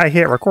one. I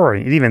hit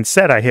recording. It even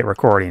said I hit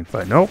recording,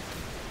 but nope.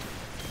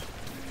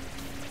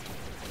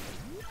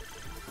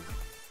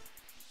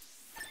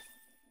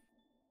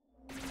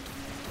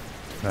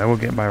 I will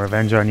get my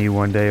revenge on you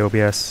one day,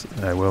 OBS.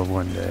 I will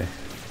one day.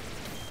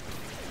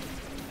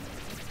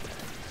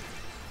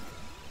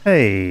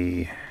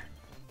 Hey.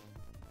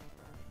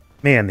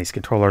 Man, these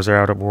controllers are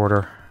out of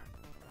order.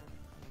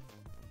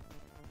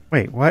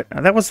 Wait, what?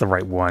 That was the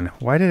right one.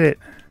 Why did it...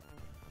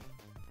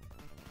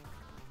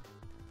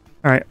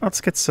 Alright,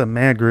 let's get some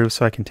Mad Groove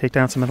so I can take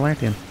down some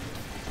Atlantean.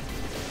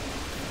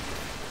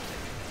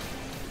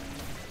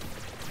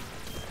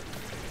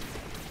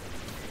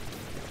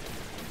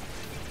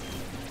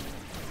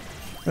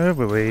 Oh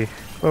boy.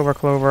 Clover,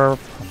 Clover,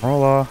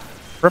 Pomola,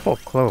 Triple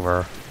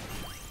Clover.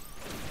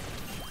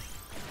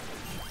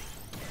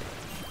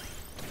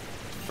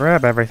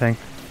 Grab everything.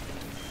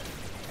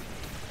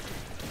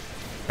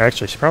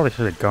 Actually, she probably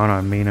should have gone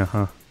on Mina,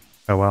 huh?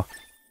 Oh well.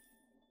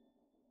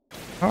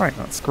 Alright,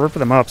 let's group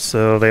them up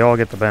so they all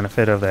get the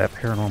benefit of that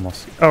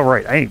paranormal... Oh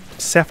right, I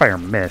ain't Sapphire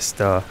Mist,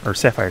 or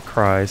Sapphire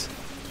Cries.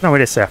 No,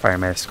 it is Sapphire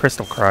Mist.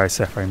 Crystal Cries,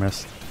 Sapphire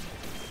Mist.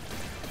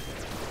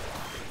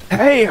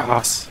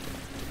 Chaos!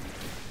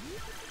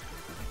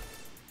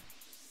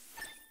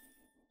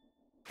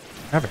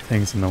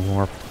 Everything's in the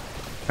warp.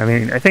 I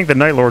mean, I think the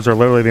Night Lords are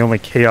literally the only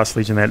Chaos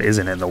Legion that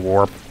isn't in the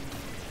warp.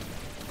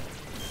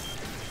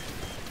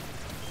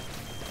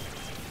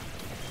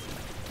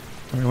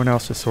 Everyone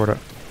else is sort of...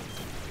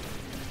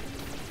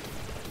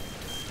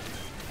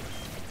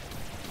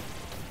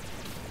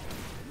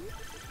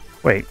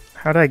 Wait,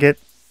 how did I get...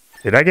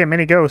 Did I get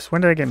Mini Ghost?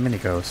 When did I get Mini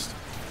Ghost?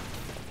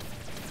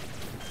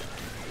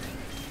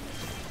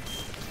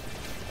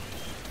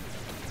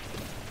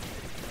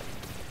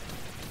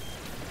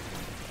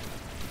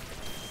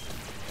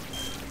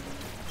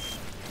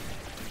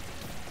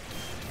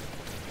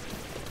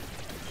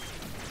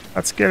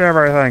 Let's get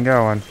everything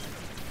going.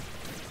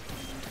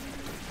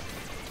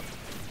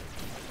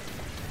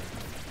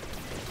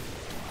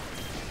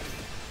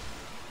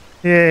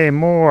 Yay,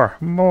 more,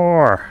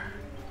 more.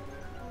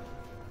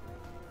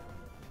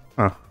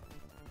 Huh.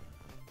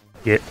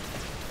 Get.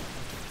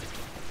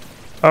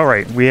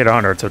 Alright, we hit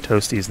 100, so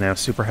Toasty's now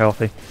super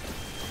healthy.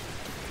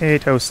 Hey,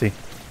 Toasty.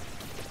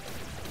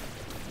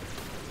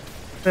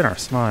 Then our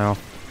smile.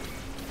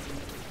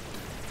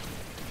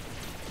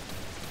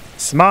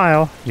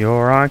 Smile,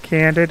 you're on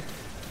candid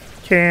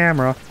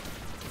camera.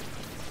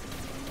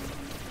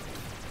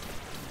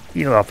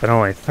 Heal up at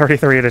only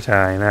 33 at a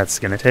time. That's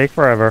gonna take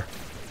forever.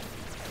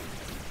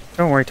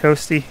 Don't worry,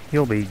 Toasty.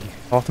 You'll be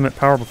ultimate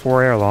power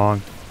before ere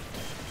long.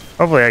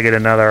 Hopefully I get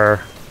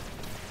another...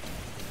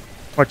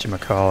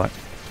 whatchamacallit?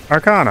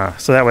 Arcana.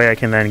 So that way I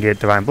can then get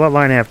Divine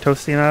Bloodline and have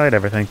Toasty annihilate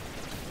everything.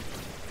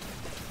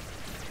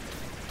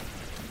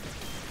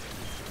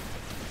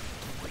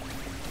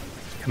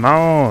 Come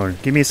on,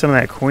 give me some of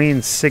that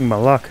Queen Sigma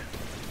luck.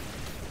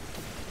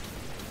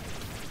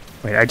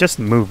 Wait, I just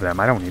moved them.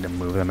 I don't need to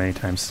move them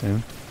anytime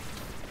soon.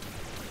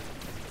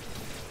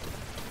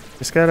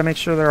 Just gotta make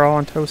sure they're all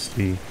on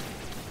Toasty.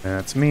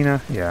 That's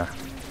Mina, yeah.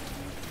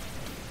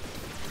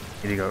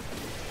 Here you go.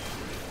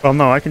 Well,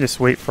 no, I can just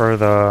wait for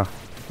the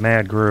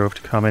Mad Groove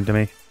to come into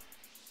me.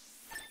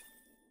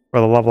 For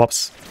the level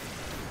ups.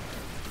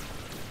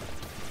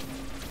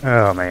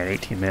 Oh man,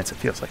 18 minutes, it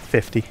feels like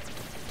 50.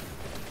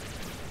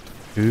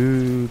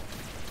 Ooh,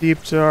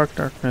 deep dark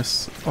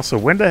darkness. Also,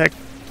 when the heck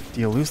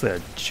do you lose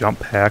the jump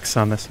packs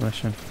on this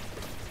mission?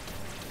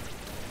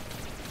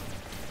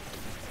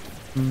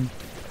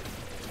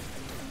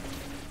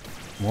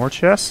 More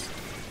chest?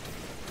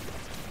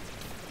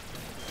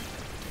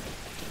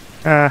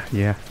 Ah,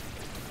 yeah.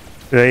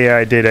 Yeah,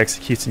 I did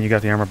execute and you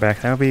got the armor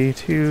back. That would be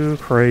too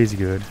crazy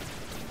good.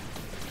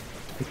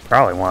 You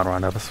probably want to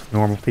run up with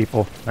normal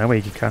people. That way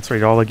you can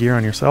concentrate all the gear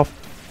on yourself.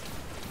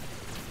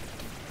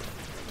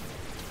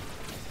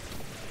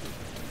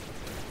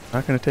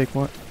 Not gonna take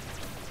what?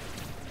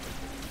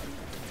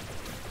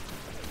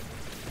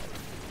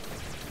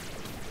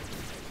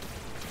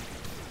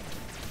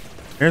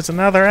 There's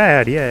another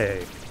ad,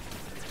 yay!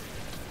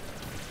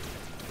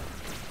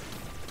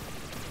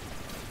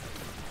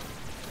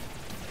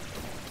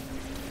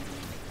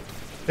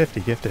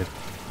 $50 gifted.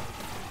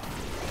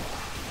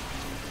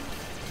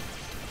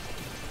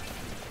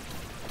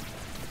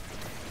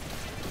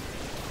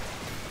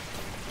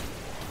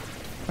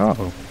 Oh,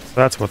 so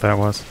that's what that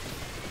was.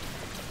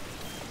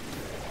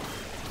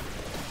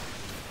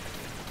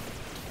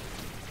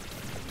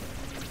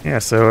 Yeah,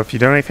 so if you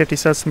donate 50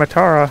 cents to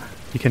Matara,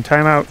 you can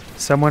time out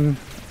someone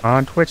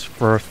on Twitch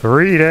for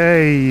 3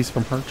 days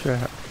from her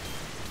chat.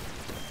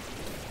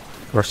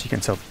 Of course, you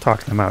can still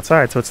talk to them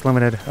outside, so it's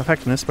limited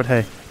effectiveness, but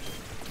hey.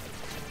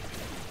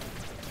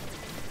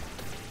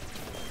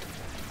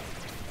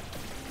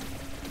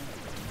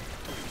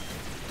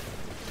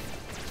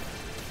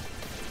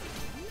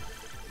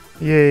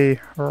 Yay,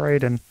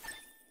 Raiden.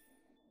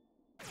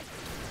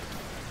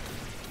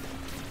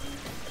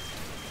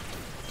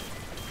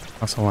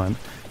 Also on.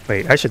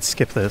 Wait, I should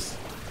skip this.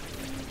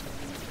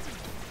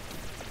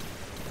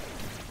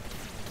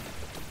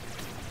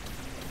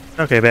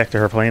 Okay, back to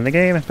her playing the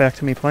game, and back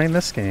to me playing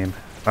this game.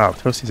 Wow,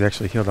 Toasty's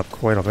actually healed up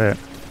quite a bit.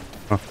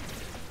 Huh.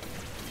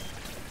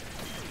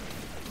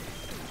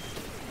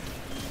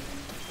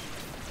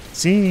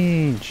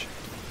 Siege!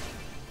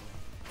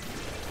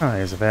 Ah,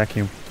 there's a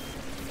vacuum.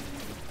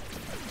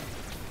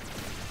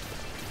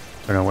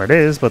 I don't know where it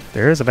is, but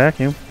there is a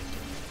vacuum.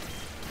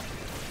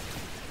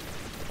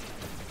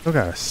 Still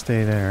gotta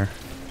stay there.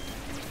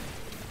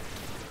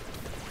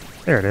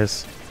 There it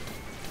is.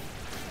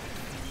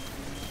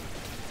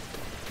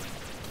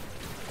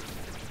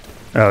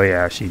 Oh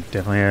yeah, she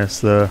definitely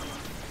has the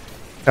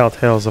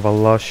telltales of a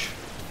lush.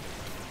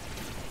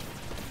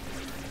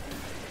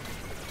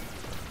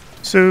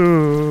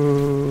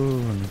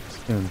 Soon.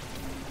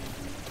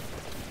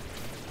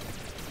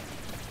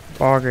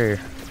 Boggy.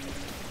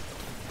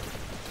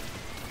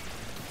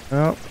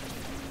 Oh,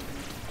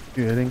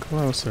 getting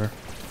closer.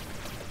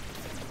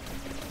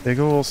 Big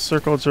ol'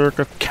 circle jerk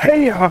of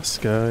chaos,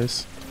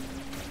 guys.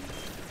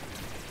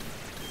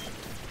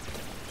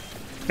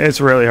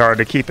 It's really hard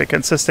to keep it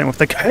consistent with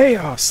the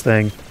chaos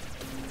thing.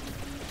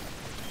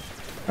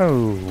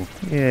 Oh,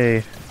 yay.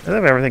 I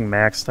have everything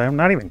maxed. I'm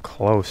not even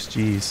close,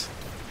 jeez.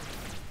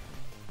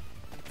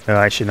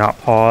 I should not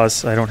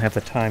pause. I don't have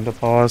the time to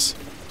pause.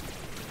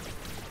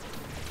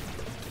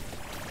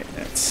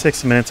 It's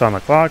 6 minutes on the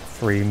clock.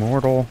 3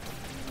 mortal.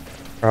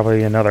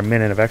 Probably another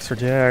minute of extra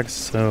jags,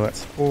 so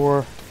that's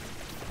 4.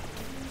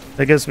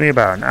 That gives me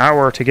about an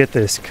hour to get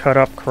this cut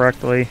up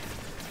correctly.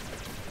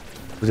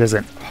 Which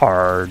isn't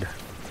hard.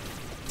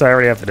 So I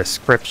already have the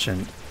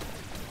description.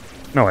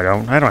 No, I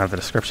don't. I don't have the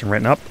description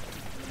written up.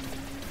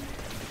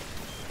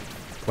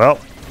 Well.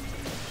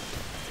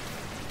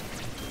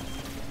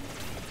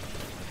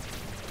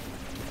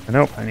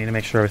 Nope, I need to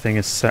make sure everything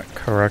is set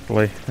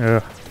correctly.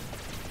 Ugh.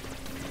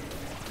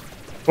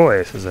 Boy,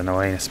 this is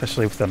annoying,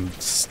 especially with them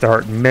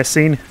start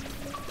missing.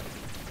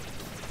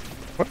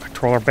 What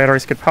controller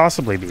batteries could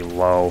possibly be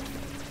low?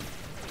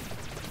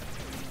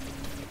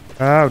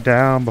 Bow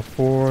down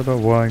before the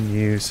one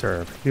you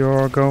serve.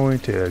 You're going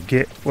to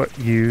get what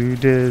you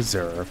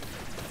deserve.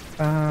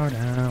 Bow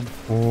down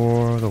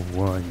before the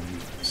one you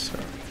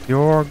serve.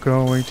 You're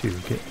going to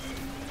get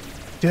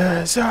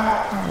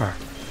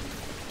deserve.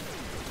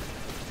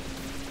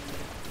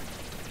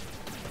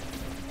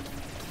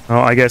 Oh,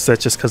 I guess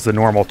that's just because the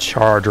normal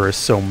charger is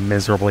so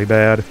miserably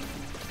bad.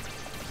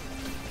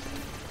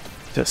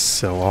 Just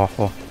so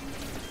awful.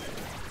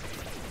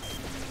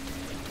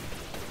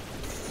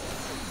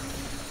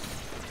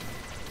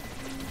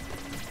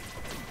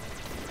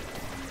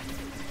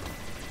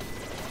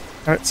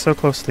 Alright, so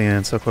close to the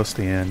end, so close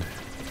to the end.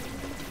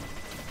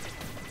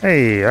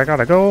 Hey, I got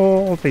a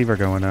gold fever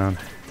going on.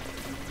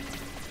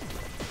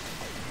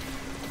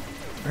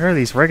 Where are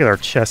these regular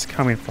chests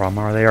coming from?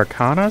 Are they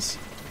Arcanas?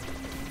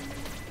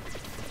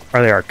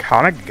 Are they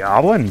Arcana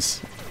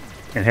goblins?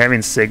 And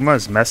having Sigma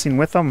is messing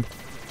with them?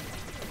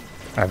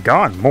 I've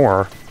gone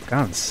more. I've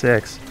gone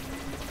 6.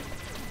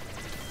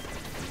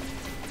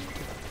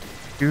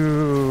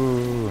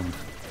 Ooh,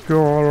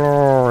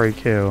 glory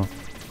kill.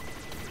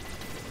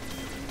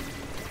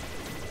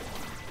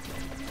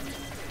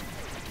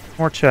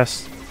 More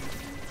chests.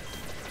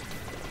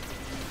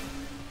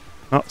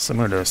 Oh,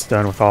 Simondo's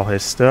done with all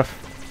his stuff.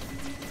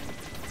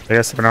 I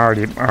guess if an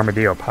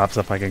armadillo pops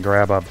up, I can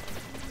grab a...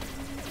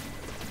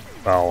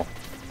 well...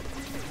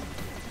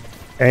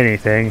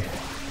 anything.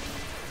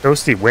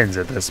 Toasty wins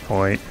at this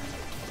point.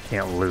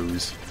 Can't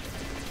lose.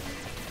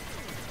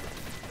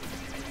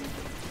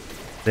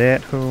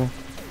 That who?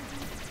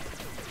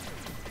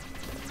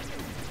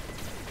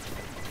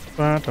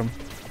 Phantom.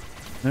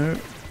 Nope.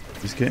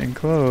 He's getting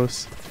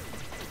close.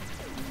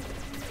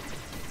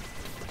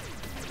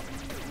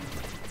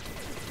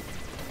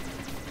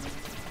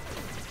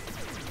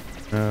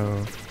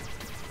 No.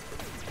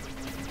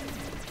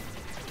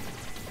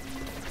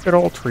 Good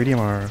old Treaty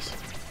Mars.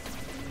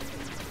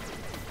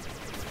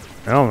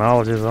 Well,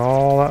 knowledge is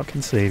all that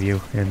can save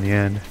you in the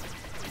end.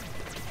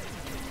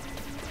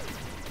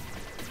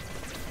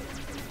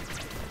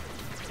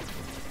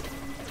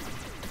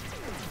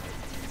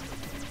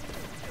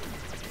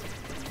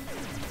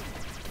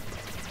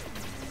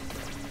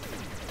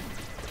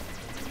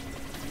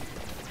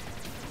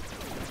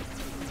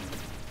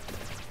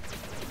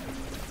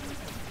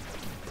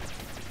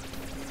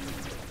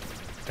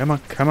 Come on,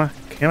 come on,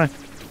 come on,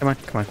 come on,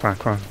 come on, come on,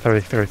 come on.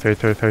 30, 30, 30,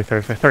 30, 30,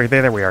 30, 30.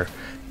 There we are.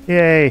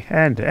 Yay!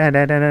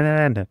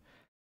 End.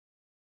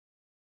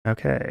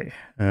 Okay.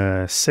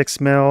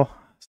 6 mil,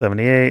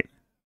 78,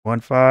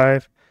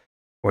 15,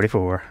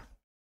 44.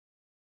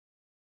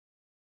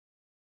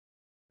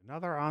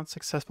 Another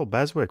unsuccessful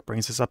BESWEC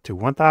brings us up to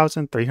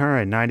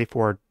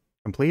 1,394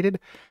 completed,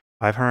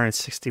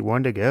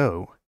 561 to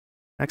go.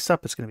 Next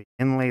up, it's going to be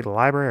Inlaid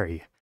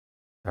Library,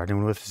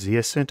 starting with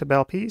Syuuto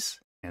Belpaese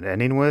and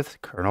ending with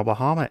Colonel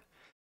Bahamut.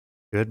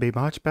 Could be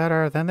much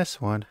better than this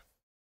one.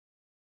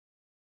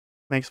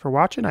 Thanks for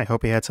watching. I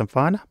hope you had some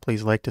fun.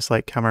 Please like,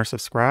 dislike, comment, or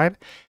subscribe.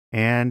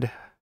 And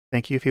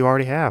thank you if you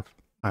already have.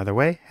 Either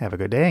way, have a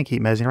good day and keep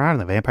mezzing around in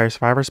the Vampire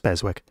Survivors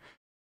BESWEC.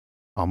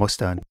 Almost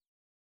done.